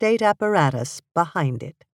 centralized state apparatus behind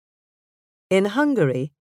it. In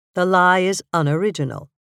Hungary, the lie is unoriginal.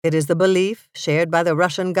 It is the belief, shared by the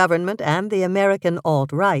Russian government and the American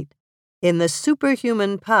alt-right, in the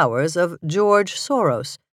superhuman powers of George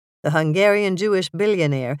Soros, the Hungarian Jewish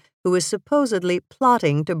billionaire who is supposedly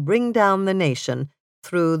plotting to bring down the nation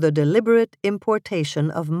through the deliberate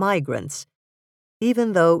importation of migrants,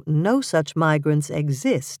 even though no such migrants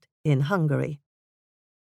exist in Hungary.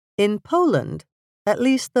 In Poland, at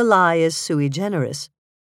least the lie is sui generis.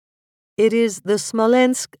 It is the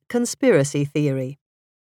Smolensk conspiracy theory,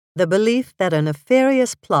 the belief that a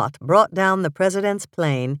nefarious plot brought down the president's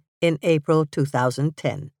plane in April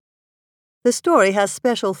 2010. The story has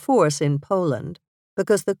special force in Poland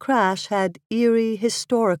because the crash had eerie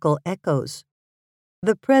historical echoes.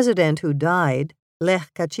 The president who died,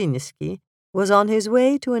 Lech Kaczynski, was on his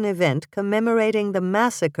way to an event commemorating the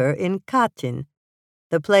massacre in Katyn,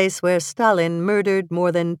 the place where Stalin murdered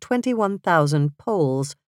more than 21,000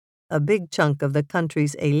 Poles, a big chunk of the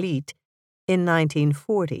country's elite, in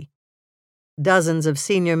 1940. Dozens of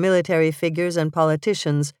senior military figures and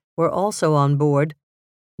politicians were also on board,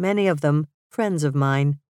 many of them friends of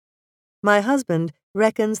mine. My husband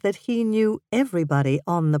reckons that he knew everybody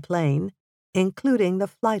on the plane, including the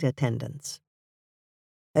flight attendants.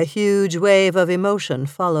 A huge wave of emotion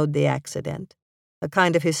followed the accident. A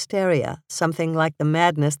kind of hysteria, something like the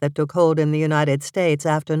madness that took hold in the United States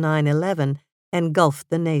after 9/11, engulfed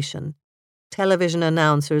the nation. Television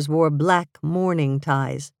announcers wore black mourning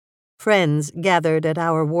ties. Friends gathered at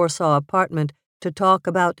our Warsaw apartment to talk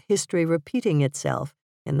about history repeating itself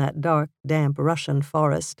in that dark, damp Russian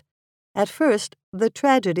forest. At first, the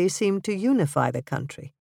tragedy seemed to unify the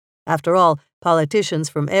country. After all, politicians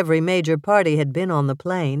from every major party had been on the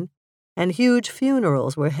plane, and huge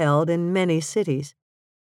funerals were held in many cities.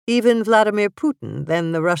 Even Vladimir Putin,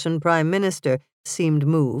 then the Russian Prime Minister, seemed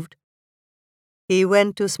moved. He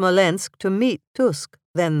went to Smolensk to meet Tusk,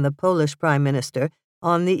 then the Polish Prime Minister,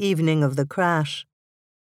 on the evening of the crash.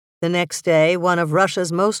 The next day, one of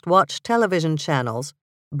Russia's most watched television channels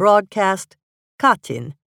broadcast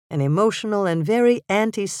Katyn, an emotional and very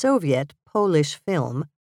anti-Soviet Polish film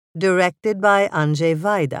directed by Andrzej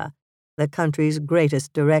Wajda, the country's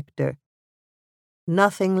greatest director.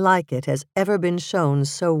 Nothing like it has ever been shown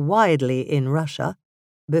so widely in Russia,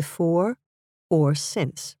 before or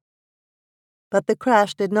since. But the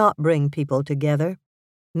crash did not bring people together,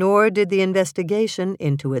 nor did the investigation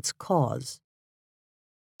into its cause.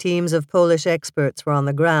 Teams of Polish experts were on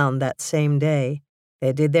the ground that same day.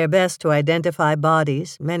 They did their best to identify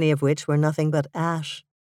bodies, many of which were nothing but ash.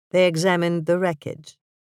 They examined the wreckage.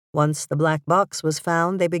 Once the black box was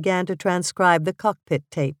found, they began to transcribe the cockpit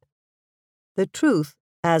tape. The truth,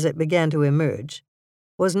 as it began to emerge,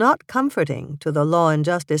 was not comforting to the Law and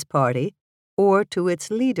Justice Party or to its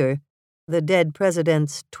leader, the dead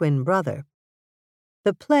president's twin brother.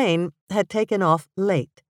 The plane had taken off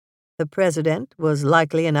late. The president was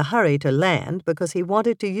likely in a hurry to land because he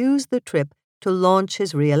wanted to use the trip to launch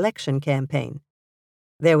his re-election campaign.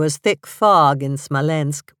 There was thick fog in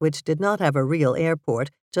Smolensk, which did not have a real airport,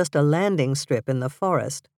 just a landing strip in the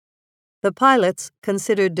forest. The pilots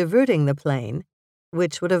considered diverting the plane,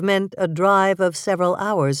 which would have meant a drive of several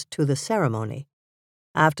hours to the ceremony.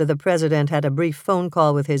 After the president had a brief phone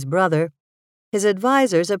call with his brother, his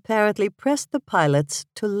advisors apparently pressed the pilots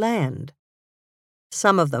to land.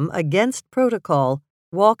 Some of them, against protocol,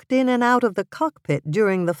 walked in and out of the cockpit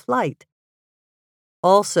during the flight.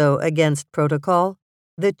 Also against protocol,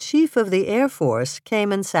 the chief of the Air Force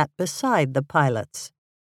came and sat beside the pilots.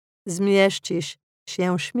 Zmieścisz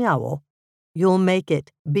się śmiało. You'll make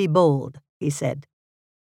it, be bold, he said.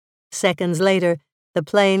 Seconds later, the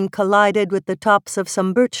plane collided with the tops of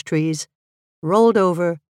some birch trees, rolled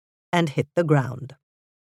over, and hit the ground.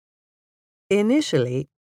 Initially,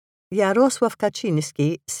 Jarosław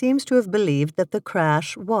Kaczyński seems to have believed that the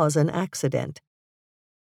crash was an accident.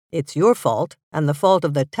 "It's your fault, and the fault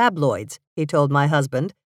of the tabloids," he told my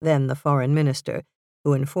husband, then the foreign minister,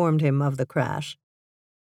 who informed him of the crash.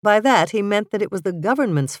 By that he meant that it was the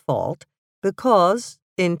government's fault because,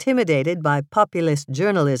 intimidated by populist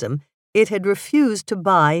journalism, it had refused to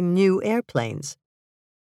buy new airplanes.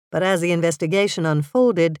 But as the investigation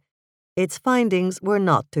unfolded, its findings were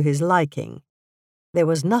not to his liking. There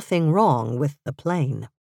was nothing wrong with the plane.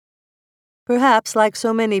 Perhaps, like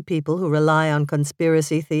so many people who rely on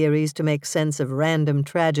conspiracy theories to make sense of random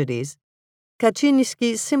tragedies,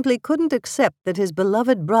 Kaczyński simply couldn't accept that his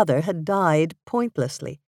beloved brother had died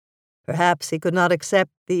pointlessly. Perhaps he could not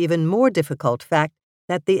accept the even more difficult fact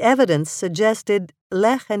that the evidence suggested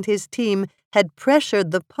Lech and his team had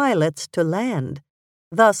pressured the pilots to land,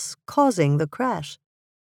 thus causing the crash.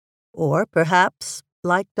 Or perhaps,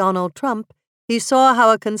 like Donald Trump, he saw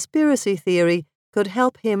how a conspiracy theory could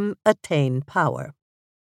help him attain power.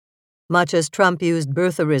 Much as Trump used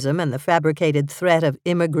birtherism and the fabricated threat of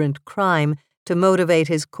immigrant crime to motivate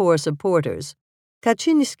his core supporters,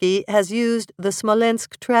 Kaczyński has used the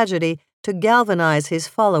Smolensk tragedy to galvanize his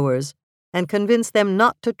followers and convince them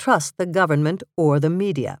not to trust the government or the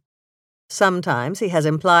media. Sometimes he has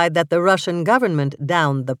implied that the Russian government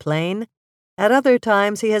downed the plane. At other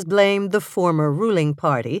times he has blamed the former ruling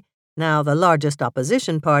party, now the largest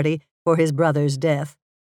opposition party, for his brother's death.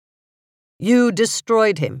 "You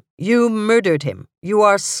destroyed him. You murdered him. You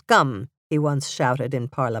are scum," he once shouted in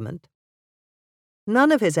Parliament.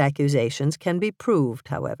 None of his accusations can be proved,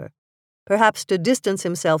 however. Perhaps to distance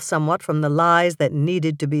himself somewhat from the lies that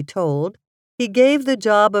needed to be told, he gave the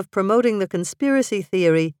job of promoting the conspiracy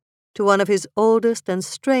theory to one of his oldest and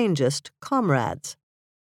strangest comrades.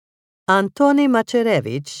 Antoni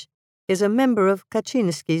Macierewicz is a member of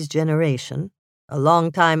Kaczyński's generation, a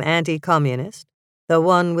longtime anti-communist, the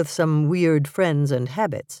one with some weird friends and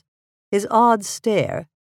habits. His odd stare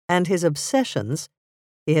and his obsessions.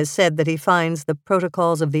 He has said that he finds the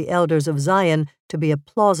Protocols of the Elders of Zion to be a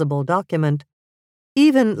plausible document,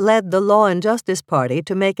 even led the Law and Justice Party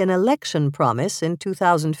to make an election promise in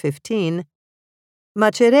 2015.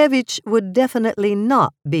 Macierewicz would definitely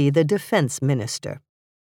not be the defense minister.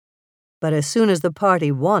 But as soon as the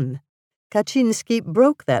party won, Kaczyński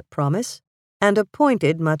broke that promise and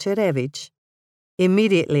appointed Macierewicz.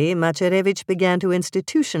 Immediately, Macierewicz began to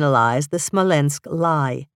institutionalize the Smolensk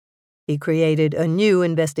lie. He created a new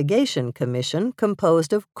investigation commission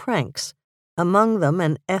composed of cranks, among them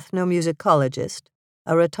an ethnomusicologist,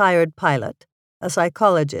 a retired pilot, a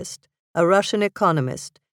psychologist, a Russian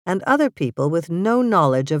economist, and other people with no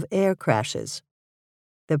knowledge of air crashes.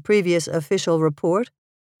 The previous official report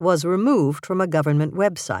was removed from a government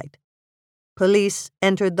website. Police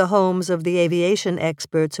entered the homes of the aviation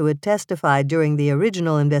experts who had testified during the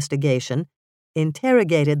original investigation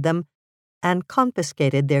interrogated them, and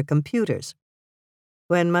confiscated their computers.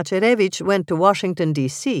 When Macierewicz went to Washington,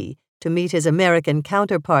 D.C. to meet his American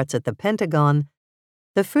counterparts at the Pentagon,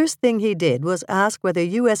 the first thing he did was ask whether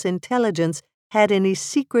U.S. intelligence had any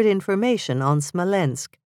secret information on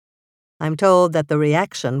Smolensk. I'm told that the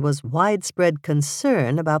reaction was widespread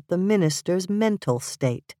concern about the minister's mental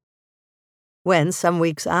state. When, some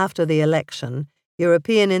weeks after the election,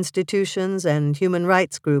 European institutions and human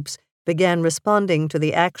rights groups began responding to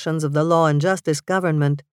the actions of the Law and Justice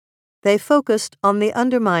government, they focused on the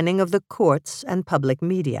undermining of the courts and public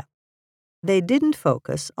media. They didn't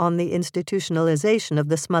focus on the institutionalization of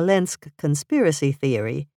the Smolensk conspiracy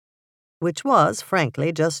theory, which was,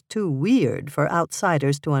 frankly, just too weird for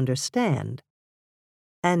outsiders to understand.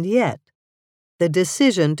 And yet, the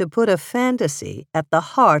decision to put a fantasy at the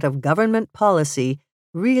heart of government policy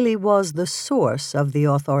really was the source of the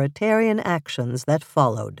authoritarian actions that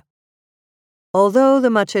followed. Although the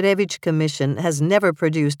Macierewicz Commission has never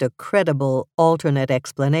produced a credible alternate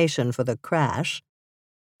explanation for the crash,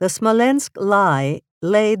 the Smolensk lie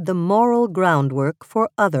laid the moral groundwork for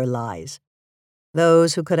other lies.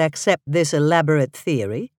 Those who could accept this elaborate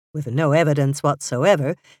theory, with no evidence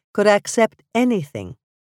whatsoever, could accept anything.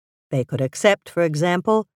 They could accept, for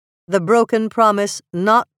example, the broken promise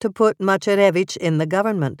not to put Macierewicz in the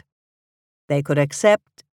government. They could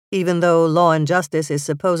accept, even though Law and Justice is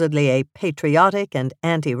supposedly a patriotic and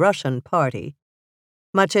anti-Russian party,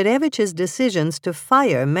 Maciarewicz's decisions to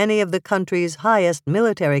fire many of the country's highest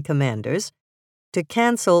military commanders, to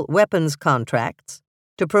cancel weapons contracts,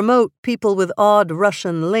 to promote people with odd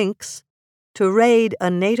Russian links, to raid a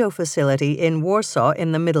NATO facility in Warsaw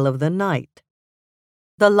in the middle of the night.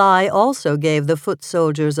 The lie also gave the foot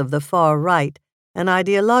soldiers of the far right an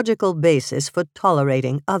ideological basis for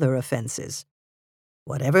tolerating other offenses.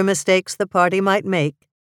 Whatever mistakes the party might make,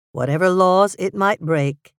 whatever laws it might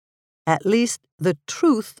break, at least the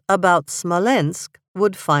truth about Smolensk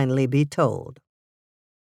would finally be told.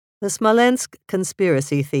 The Smolensk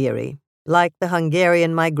conspiracy theory, like the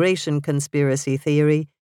Hungarian migration conspiracy theory,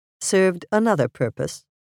 served another purpose.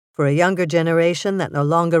 For a younger generation that no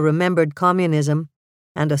longer remembered communism,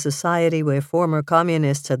 and a society where former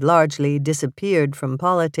communists had largely disappeared from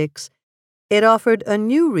politics, it offered a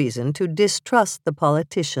new reason to distrust the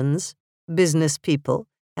politicians, business people,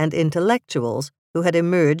 and intellectuals who had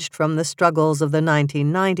emerged from the struggles of the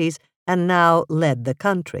 1990s and now led the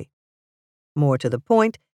country. More to the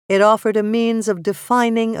point, it offered a means of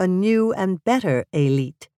defining a new and better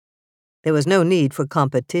elite. There was no need for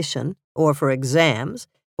competition, or for exams,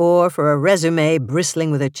 or for a resume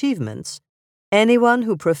bristling with achievements. Anyone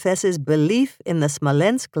who professes belief in the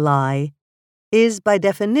Smolensk lie is, by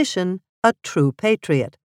definition, a true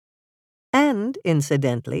patriot, and,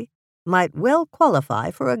 incidentally, might well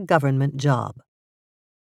qualify for a government job.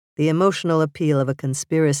 The emotional appeal of a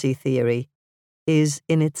conspiracy theory is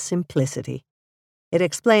in its simplicity. It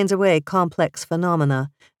explains away complex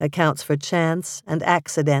phenomena, accounts for chance and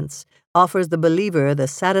accidents, offers the believer the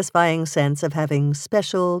satisfying sense of having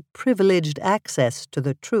special, privileged access to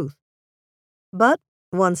the truth. But,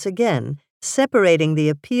 once again, separating the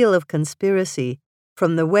appeal of conspiracy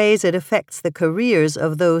from the ways it affects the careers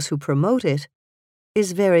of those who promote it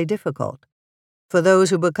is very difficult. For those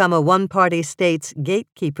who become a one-party state's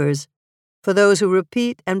gatekeepers, for those who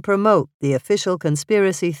repeat and promote the official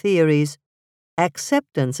conspiracy theories,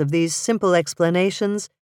 acceptance of these simple explanations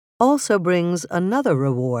also brings another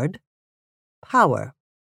reward: power.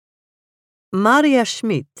 Maria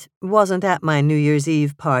Schmidt wasn't at my New Year's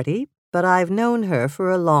Eve party, but I've known her for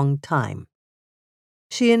a long time.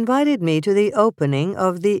 She invited me to the opening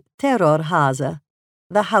of the Terrorhase,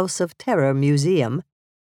 the House of Terror Museum,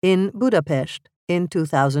 in Budapest in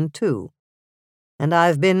 2002, and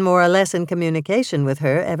I've been more or less in communication with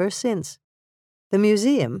her ever since. The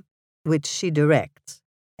museum, which she directs,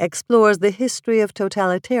 explores the history of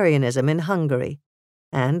totalitarianism in Hungary,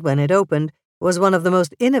 and when it opened, was one of the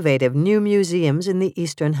most innovative new museums in the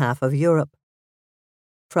eastern half of Europe.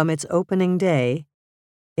 From its opening day,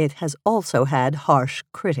 it has also had harsh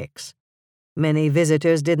critics. Many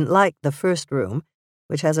visitors didn't like the first room,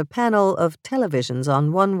 which has a panel of televisions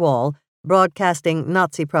on one wall broadcasting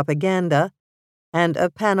Nazi propaganda, and a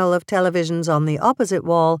panel of televisions on the opposite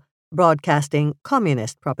wall broadcasting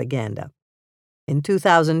communist propaganda. In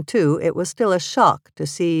 2002, it was still a shock to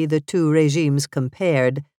see the two regimes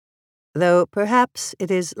compared, though perhaps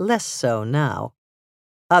it is less so now.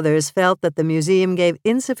 Others felt that the museum gave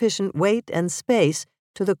insufficient weight and space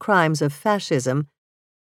to the crimes of fascism,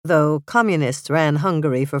 though communists ran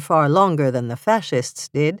Hungary for far longer than the fascists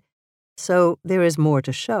did, so there is more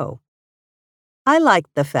to show. I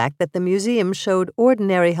liked the fact that the museum showed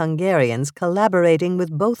ordinary Hungarians collaborating with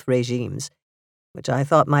both regimes, which I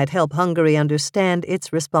thought might help Hungary understand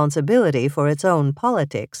its responsibility for its own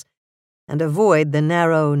politics and avoid the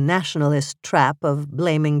narrow nationalist trap of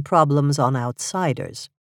blaming problems on outsiders.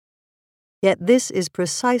 Yet this is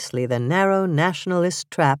precisely the narrow nationalist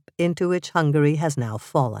trap into which Hungary has now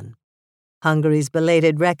fallen. Hungary's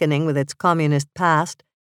belated reckoning with its communist past,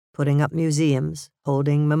 putting up museums,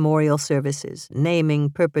 holding memorial services, naming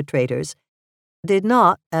perpetrators, did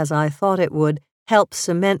not, as I thought it would, help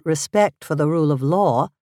cement respect for the rule of law,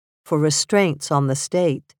 for restraints on the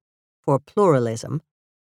state, for pluralism.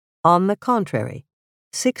 On the contrary,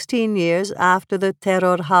 16 years after the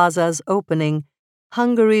Terrorháza's opening,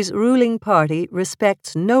 Hungary's ruling party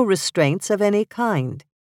respects no restraints of any kind.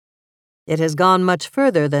 It has gone much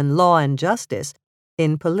further than law and justice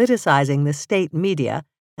in politicizing the state media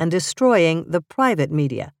and destroying the private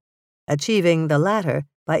media, achieving the latter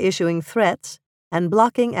by issuing threats and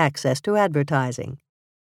blocking access to advertising.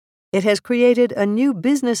 It has created a new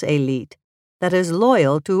business elite that is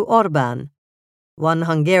loyal to Orbán. One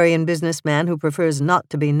Hungarian businessman who prefers not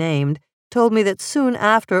to be named told me that soon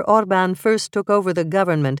after Orbán first took over the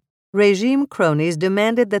government, regime cronies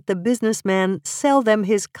demanded that the businessman sell them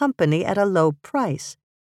his company at a low price.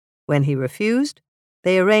 When he refused,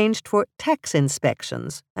 they arranged for tax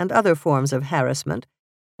inspections and other forms of harassment,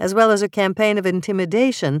 as well as a campaign of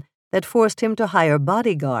intimidation that forced him to hire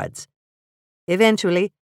bodyguards.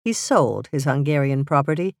 Eventually, he sold his Hungarian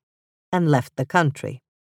property and left the country.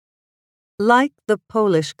 Like the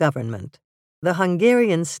Polish government, the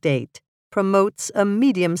Hungarian state promotes a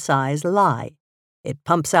medium-sized lie. It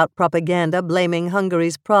pumps out propaganda blaming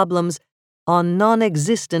Hungary's problems on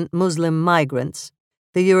non-existent Muslim migrants,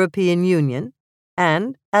 the European Union,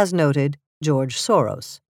 and, as noted, George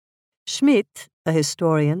Soros. Schmidt, a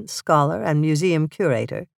historian, scholar, and museum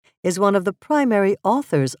curator, is one of the primary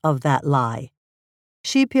authors of that lie.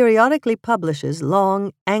 She periodically publishes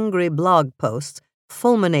long, angry blog posts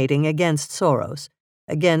fulminating against Soros,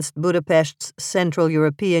 against Budapest's Central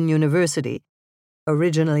European University,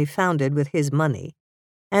 originally founded with his money,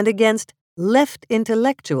 and against left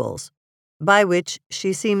intellectuals, by which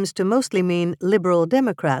she seems to mostly mean liberal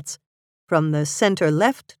Democrats, from the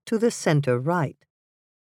center-left to the center-right.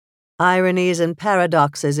 Ironies and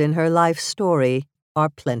paradoxes in her life story are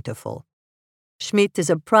plentiful. Schmidt is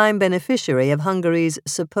a prime beneficiary of Hungary's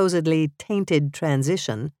supposedly tainted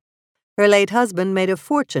transition. Her late husband made a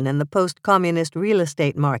fortune in the post-communist real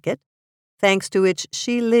estate market, thanks to which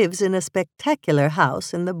she lives in a spectacular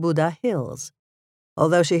house in the Buda Hills.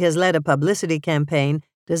 Although she has led a publicity campaign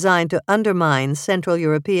designed to undermine Central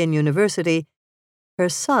European University, her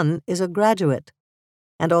son is a graduate.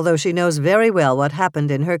 And although she knows very well what happened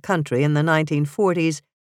in her country in the 1940s,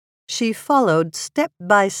 she followed step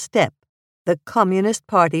by step the Communist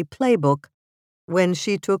Party playbook when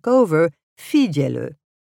she took over Figyelő,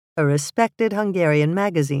 a respected Hungarian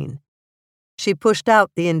magazine. She pushed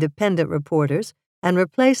out the independent reporters and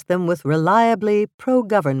replaced them with reliably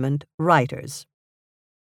pro-government writers.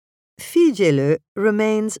 Figyelő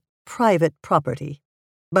remains private property,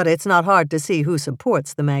 but it's not hard to see who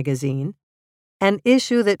supports the magazine. An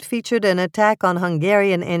issue that featured an attack on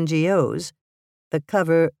Hungarian NGOs, the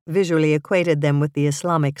cover visually equated them with the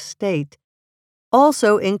Islamic State,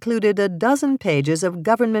 also included a dozen pages of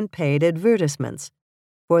government-paid advertisements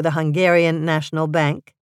for the Hungarian National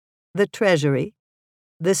Bank, the Treasury,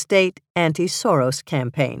 the state anti-Soros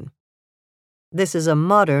campaign. This is a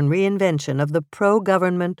modern reinvention of the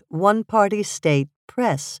pro-government, one-party state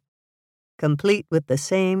press, complete with the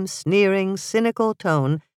same sneering, cynical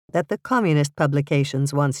tone that the communist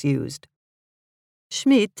publications once used.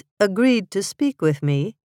 Schmidt agreed to speak with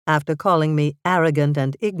me, after calling me arrogant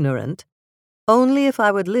and ignorant, only if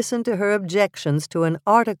I would listen to her objections to an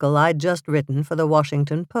article I'd just written for the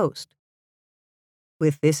Washington Post.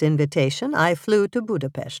 With this invitation, I flew to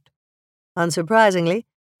Budapest. Unsurprisingly,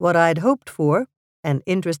 what I'd hoped for, an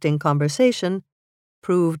interesting conversation,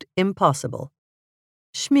 proved impossible.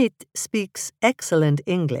 Schmidt speaks excellent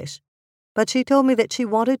English, but she told me that she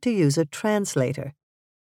wanted to use a translator.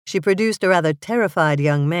 She produced a rather terrified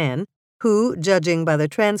young man who, judging by the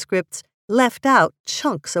transcripts, left out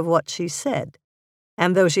chunks of what she said.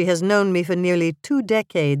 And though she has known me for nearly 2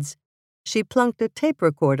 decades, she plunked a tape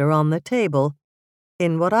recorder on the table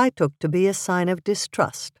in what I took to be a sign of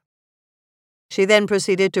distrust. She then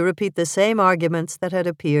proceeded to repeat the same arguments that had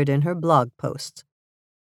appeared in her blog posts.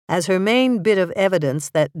 As her main bit of evidence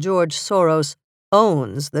that George Soros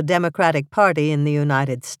owns the Democratic Party in the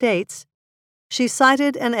United States, she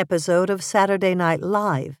cited an episode of Saturday Night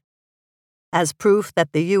Live. As proof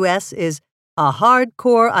that the U.S. is a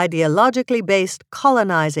hardcore ideologically based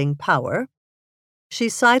colonizing power, she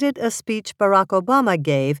cited a speech Barack Obama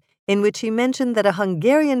gave in which he mentioned that a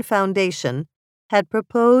Hungarian foundation had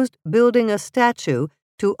proposed building a statue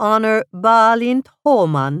to honor Bálint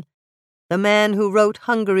Holman, the man who wrote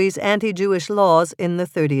Hungary's anti-Jewish laws in the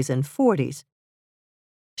 30s and 40s.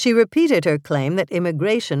 She repeated her claim that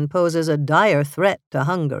immigration poses a dire threat to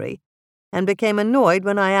Hungary, and became annoyed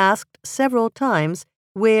when I asked several times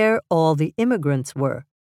where all the immigrants were.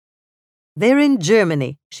 "They're in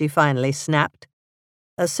Germany," she finally snapped,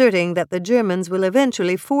 asserting that the Germans will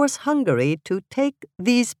eventually force Hungary to take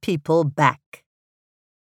these people back.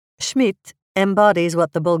 Schmidt embodies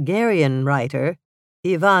what the Bulgarian writer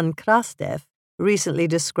Ivan Krastev recently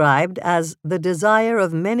described as the desire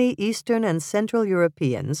of many Eastern and Central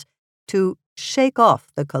Europeans to shake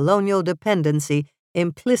off the colonial dependency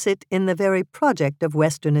implicit in the very project of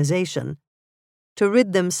Westernization, to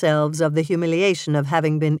rid themselves of the humiliation of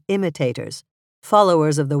having been imitators,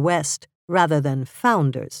 followers of the West rather than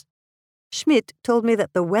founders. Schmidt told me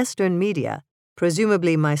that the Western media,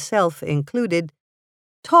 presumably myself included,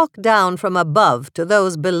 talk down from above to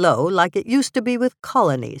those below like it used to be with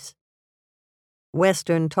colonies.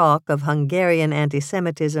 Western talk of Hungarian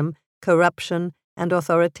anti-Semitism, corruption, and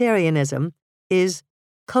authoritarianism is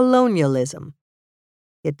colonialism.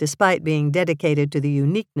 Yet despite being dedicated to the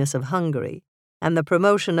uniqueness of Hungary and the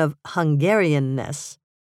promotion of Hungarianness,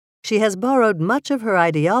 she has borrowed much of her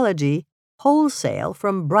ideology wholesale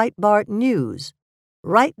from Breitbart News,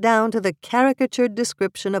 right down to the caricatured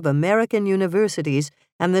description of American universities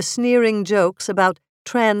and the sneering jokes about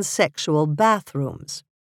transsexual bathrooms.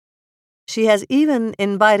 She has even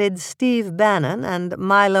invited Steve Bannon and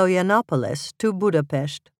Milo Yiannopoulos to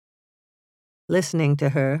Budapest. Listening to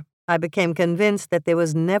her, I became convinced that there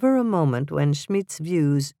was never a moment when Schmidt's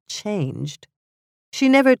views changed. She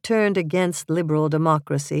never turned against liberal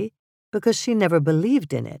democracy because she never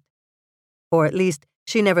believed in it. Or at least,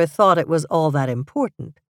 she never thought it was all that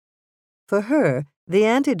important. For her, the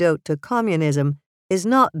antidote to communism is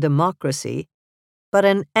not democracy, but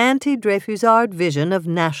an anti-Dreyfusard vision of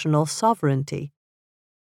national sovereignty.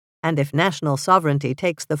 And if national sovereignty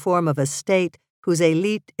takes the form of a state whose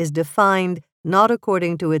elite is defined not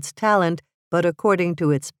according to its talent, but according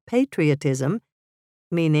to its patriotism,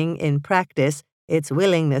 meaning, in practice, its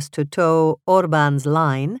willingness to toe Orbán's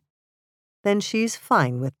line, then she's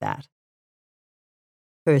fine with that.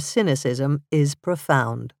 Her cynicism is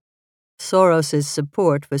profound. Soros's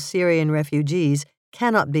support for Syrian refugees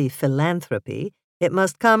cannot be philanthropy. It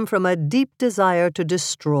must come from a deep desire to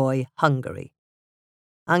destroy Hungary.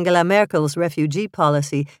 Angela Merkel's refugee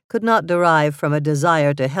policy could not derive from a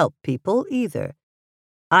desire to help people either.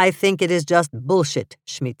 "I think it is just bullshit,"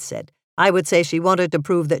 Schmidt said. "I would say she wanted to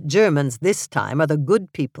prove that Germans this time are the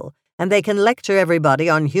good people, and they can lecture everybody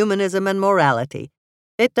on humanism and morality.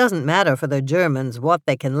 It doesn't matter for the Germans what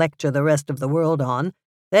they can lecture the rest of the world on.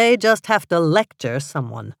 They just have to lecture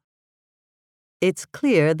someone." It's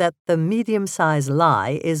clear that the medium-sized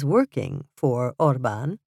lie is working for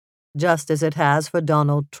Orbán, just as it has for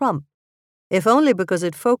Donald Trump, if only because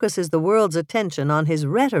it focuses the world's attention on his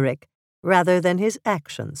rhetoric rather than his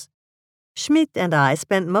actions. Schmidt and I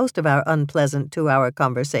spent most of our unpleasant 2-hour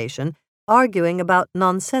conversation arguing about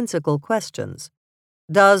nonsensical questions.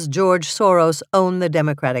 Does George Soros own the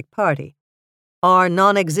Democratic Party? Are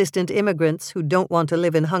non-existent immigrants who don't want to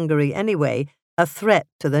live in Hungary anyway a threat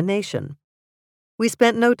to the nation? We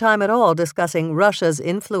spent no time at all discussing Russia's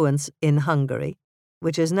influence in Hungary,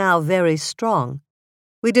 which is now very strong.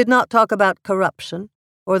 We did not talk about corruption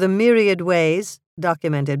or the myriad ways,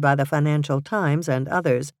 documented by the Financial Times and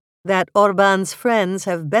others, that Orbán's friends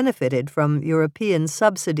have benefited from European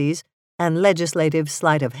subsidies and legislative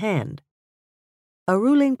sleight of hand. A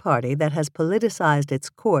ruling party that has politicized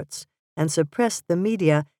its courts and suppressed the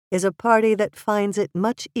media is a party that finds it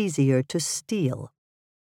much easier to steal.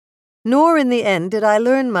 Nor in the end did I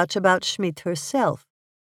learn much about Schmidt herself.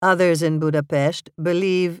 Others in Budapest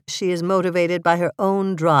believe she is motivated by her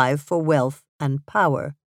own drive for wealth and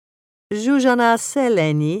power. Zsuzsana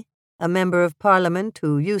Szelenyi, a member of parliament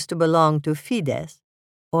who used to belong to Fidesz,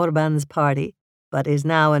 Orbán's party, but is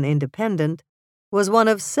now an independent, was one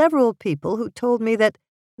of several people who told me that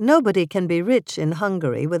nobody can be rich in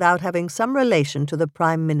Hungary without having some relation to the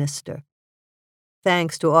prime minister.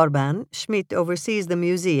 Thanks to Orbán, Schmidt oversees the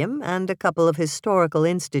museum and a couple of historical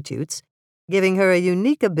institutes, giving her a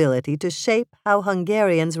unique ability to shape how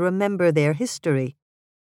Hungarians remember their history,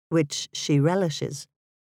 which she relishes.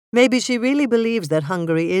 Maybe she really believes that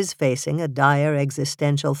Hungary is facing a dire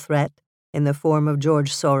existential threat in the form of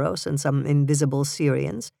George Soros and some invisible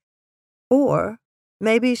Syrians. Or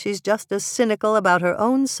Maybe she's just as cynical about her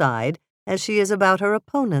own side as she is about her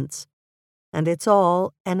opponent's, and it's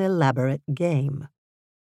all an elaborate game.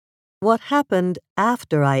 What happened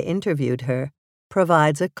after I interviewed her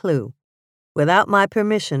provides a clue. Without my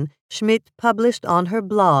permission, Schmidt published on her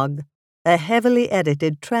blog a heavily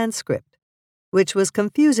edited transcript, which was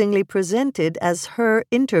confusingly presented as her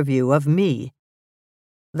interview of me.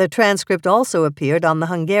 The transcript also appeared on the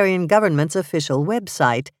Hungarian government's official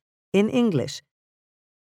website in English.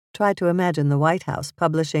 Try to imagine the White House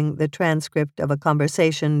publishing the transcript of a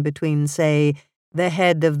conversation between, say, the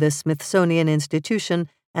head of the Smithsonian Institution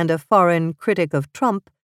and a foreign critic of Trump,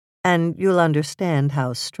 and you'll understand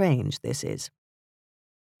how strange this is.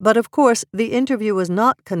 But of course, the interview was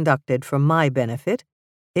not conducted for my benefit.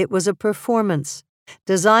 It was a performance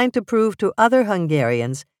designed to prove to other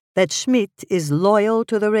Hungarians that Schmidt is loyal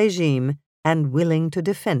to the regime and willing to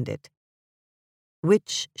defend it.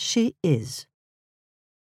 Which she is.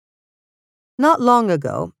 Not long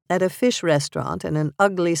ago, at a fish restaurant in an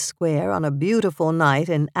ugly square on a beautiful night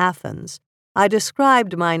in Athens, I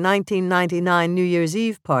described my 1999 New Year's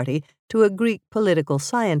Eve party to a Greek political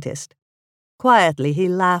scientist. Quietly, he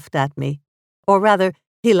laughed at me. Or rather,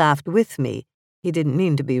 he laughed with me. He didn't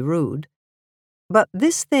mean to be rude. But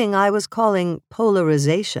this thing I was calling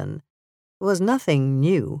polarization was nothing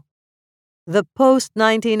new. The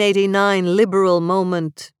post-1989 liberal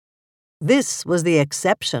moment, this was the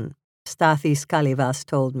exception, Stathis Kalivas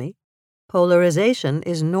told me. Polarization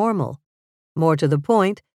is normal. More to the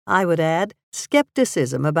point, I would add,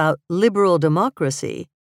 skepticism about liberal democracy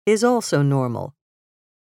is also normal.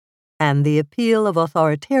 And the appeal of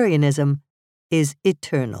authoritarianism is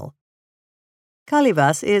eternal.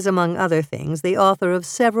 Kalivas is, among other things, the author of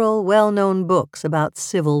several well-known books about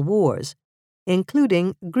civil wars,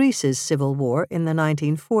 including Greece's civil war in the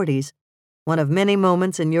 1940s, one of many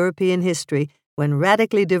moments in European history when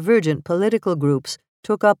radically divergent political groups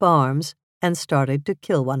took up arms and started to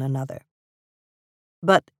kill one another.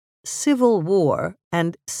 But civil war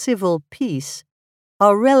and civil peace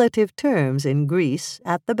are relative terms in Greece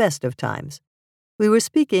at the best of times. We were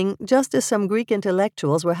speaking just as some Greek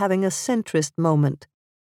intellectuals were having a centrist moment.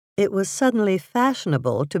 It was suddenly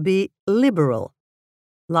fashionable to be liberal,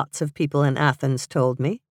 lots of people in Athens told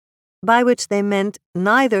me, by which they meant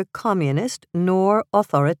neither communist nor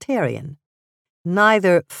authoritarian,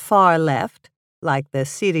 neither far left, like the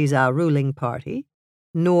Syriza ruling party,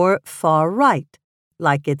 nor far right,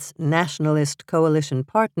 like its nationalist coalition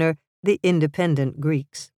partner, the independent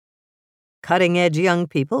Greeks. Cutting-edge young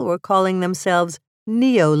people were calling themselves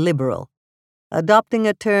neoliberal, adopting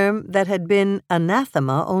a term that had been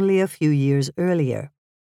anathema only a few years earlier.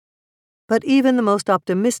 But even the most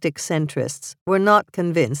optimistic centrists were not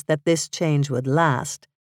convinced that this change would last.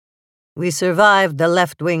 "We survived the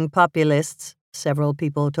left-wing populists," several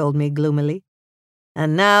people told me gloomily,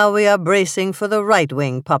 "and now we are bracing for the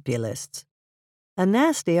right-wing populists." A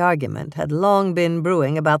nasty argument had long been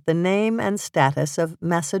brewing about the name and status of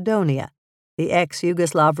Macedonia, the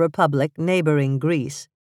ex-Yugoslav republic neighboring Greece.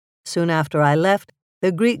 Soon after I left,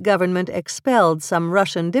 the Greek government expelled some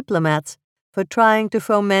Russian diplomats for trying to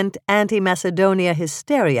foment anti-Macedonia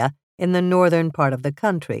hysteria in the northern part of the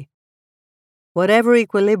country. Whatever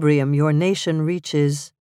equilibrium your nation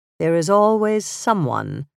reaches, there is always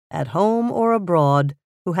someone, at home or abroad,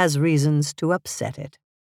 who has reasons to upset it.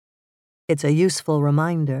 It's a useful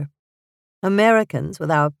reminder. Americans,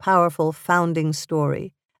 with our powerful founding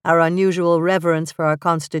story, our unusual reverence for our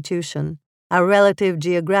Constitution, our relative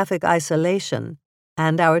geographic isolation,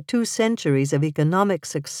 and our 2 centuries of economic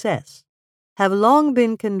success, have long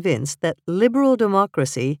been convinced that liberal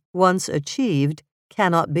democracy, once achieved,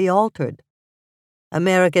 cannot be altered.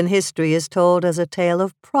 American history is told as a tale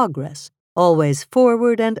of progress, always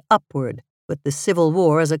forward and upward, with the Civil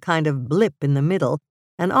War as a kind of blip in the middle,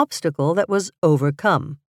 an obstacle that was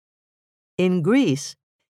overcome. In Greece,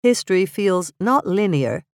 history feels not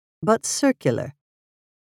linear, but circular.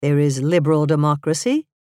 There is liberal democracy,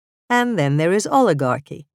 and then there is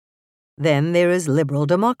oligarchy. Then there is liberal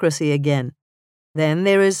democracy again. Then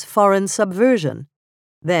there is foreign subversion.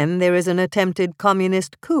 Then there is an attempted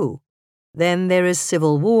communist coup. Then there is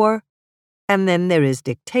civil war, and then there is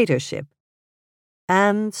dictatorship.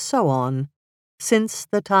 And so on, since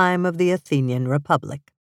the time of the Athenian Republic.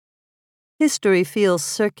 History feels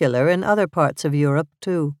circular in other parts of Europe,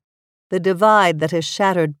 too. The divide that has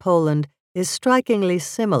shattered Poland is strikingly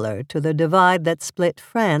similar to the divide that split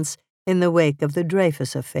France in the wake of the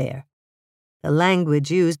Dreyfus affair. The language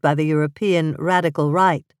used by the European radical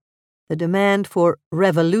right, the demand for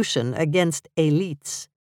revolution against elites,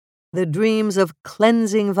 the dreams of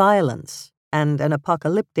cleansing violence, and an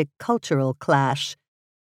apocalyptic cultural clash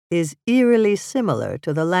is eerily similar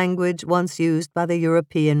to the language once used by the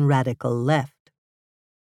European radical left.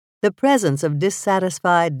 The presence of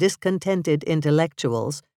dissatisfied, discontented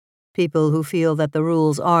intellectuals, people who feel that the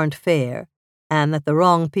rules aren't fair and that the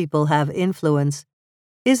wrong people have influence,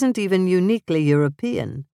 isn't even uniquely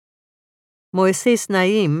European. Moises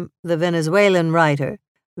Naim, the Venezuelan writer,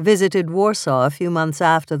 visited Warsaw a few months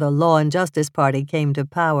after the Law and Justice Party came to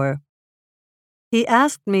power. He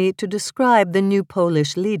asked me to describe the new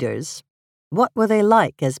Polish leaders. What were they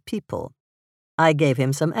like as people? I gave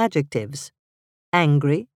him some adjectives: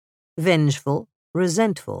 angry, vengeful,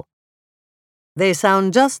 resentful. They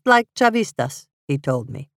sound just like Chavistas, he told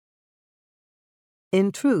me.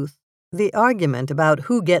 In truth, the argument about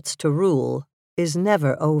who gets to rule is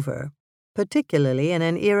never over, particularly in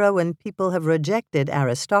an era when people have rejected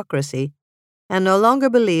aristocracy and no longer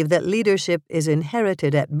believe that leadership is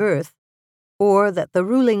inherited at birth or that the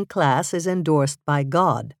ruling class is endorsed by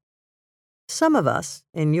God. Some of us,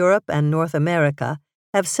 in Europe and North America,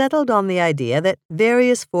 have settled on the idea that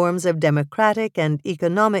various forms of democratic and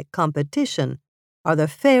economic competition are the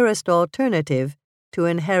fairest alternative to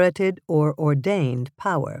inherited or ordained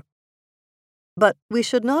power. But we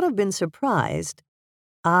should not have been surprised,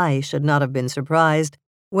 I should not have been surprised,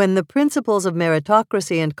 when the principles of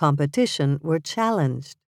meritocracy and competition were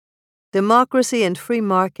challenged. Democracy and free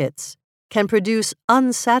markets can produce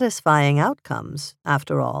unsatisfying outcomes,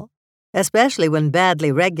 after all, especially when badly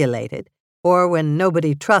regulated, or when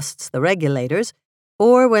nobody trusts the regulators,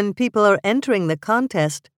 or when people are entering the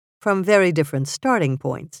contest from very different starting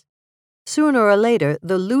points. Sooner or later,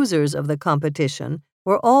 the losers of the competition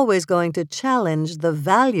were always going to challenge the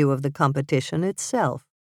value of the competition itself.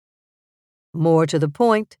 More to the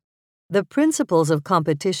point, the principles of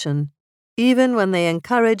competition, even when they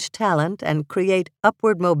encourage talent and create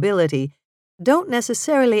upward mobility, don't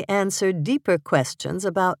necessarily answer deeper questions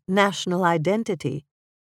about national identity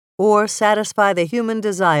or satisfy the human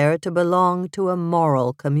desire to belong to a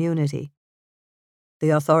moral community.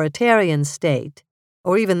 The authoritarian state,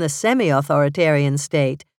 or even the semi-authoritarian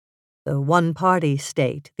state, the one-party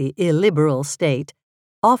state, the illiberal state,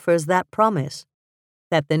 offers that promise,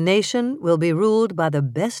 that the nation will be ruled by the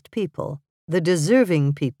best people, the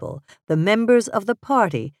deserving people, the members of the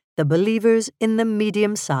party, the believers in the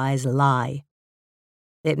medium-size lie.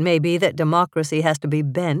 It may be that democracy has to be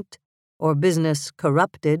bent, or business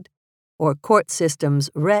corrupted, or court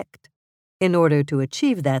systems wrecked in order to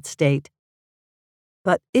achieve that state.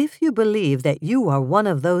 But if you believe that you are one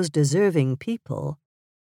of those deserving people,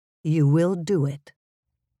 you will do it.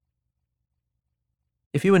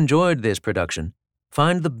 If you enjoyed this production,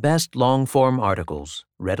 find the best long-form articles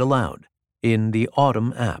read aloud in the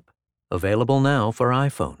Autumn app, available now for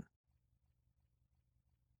iPhone.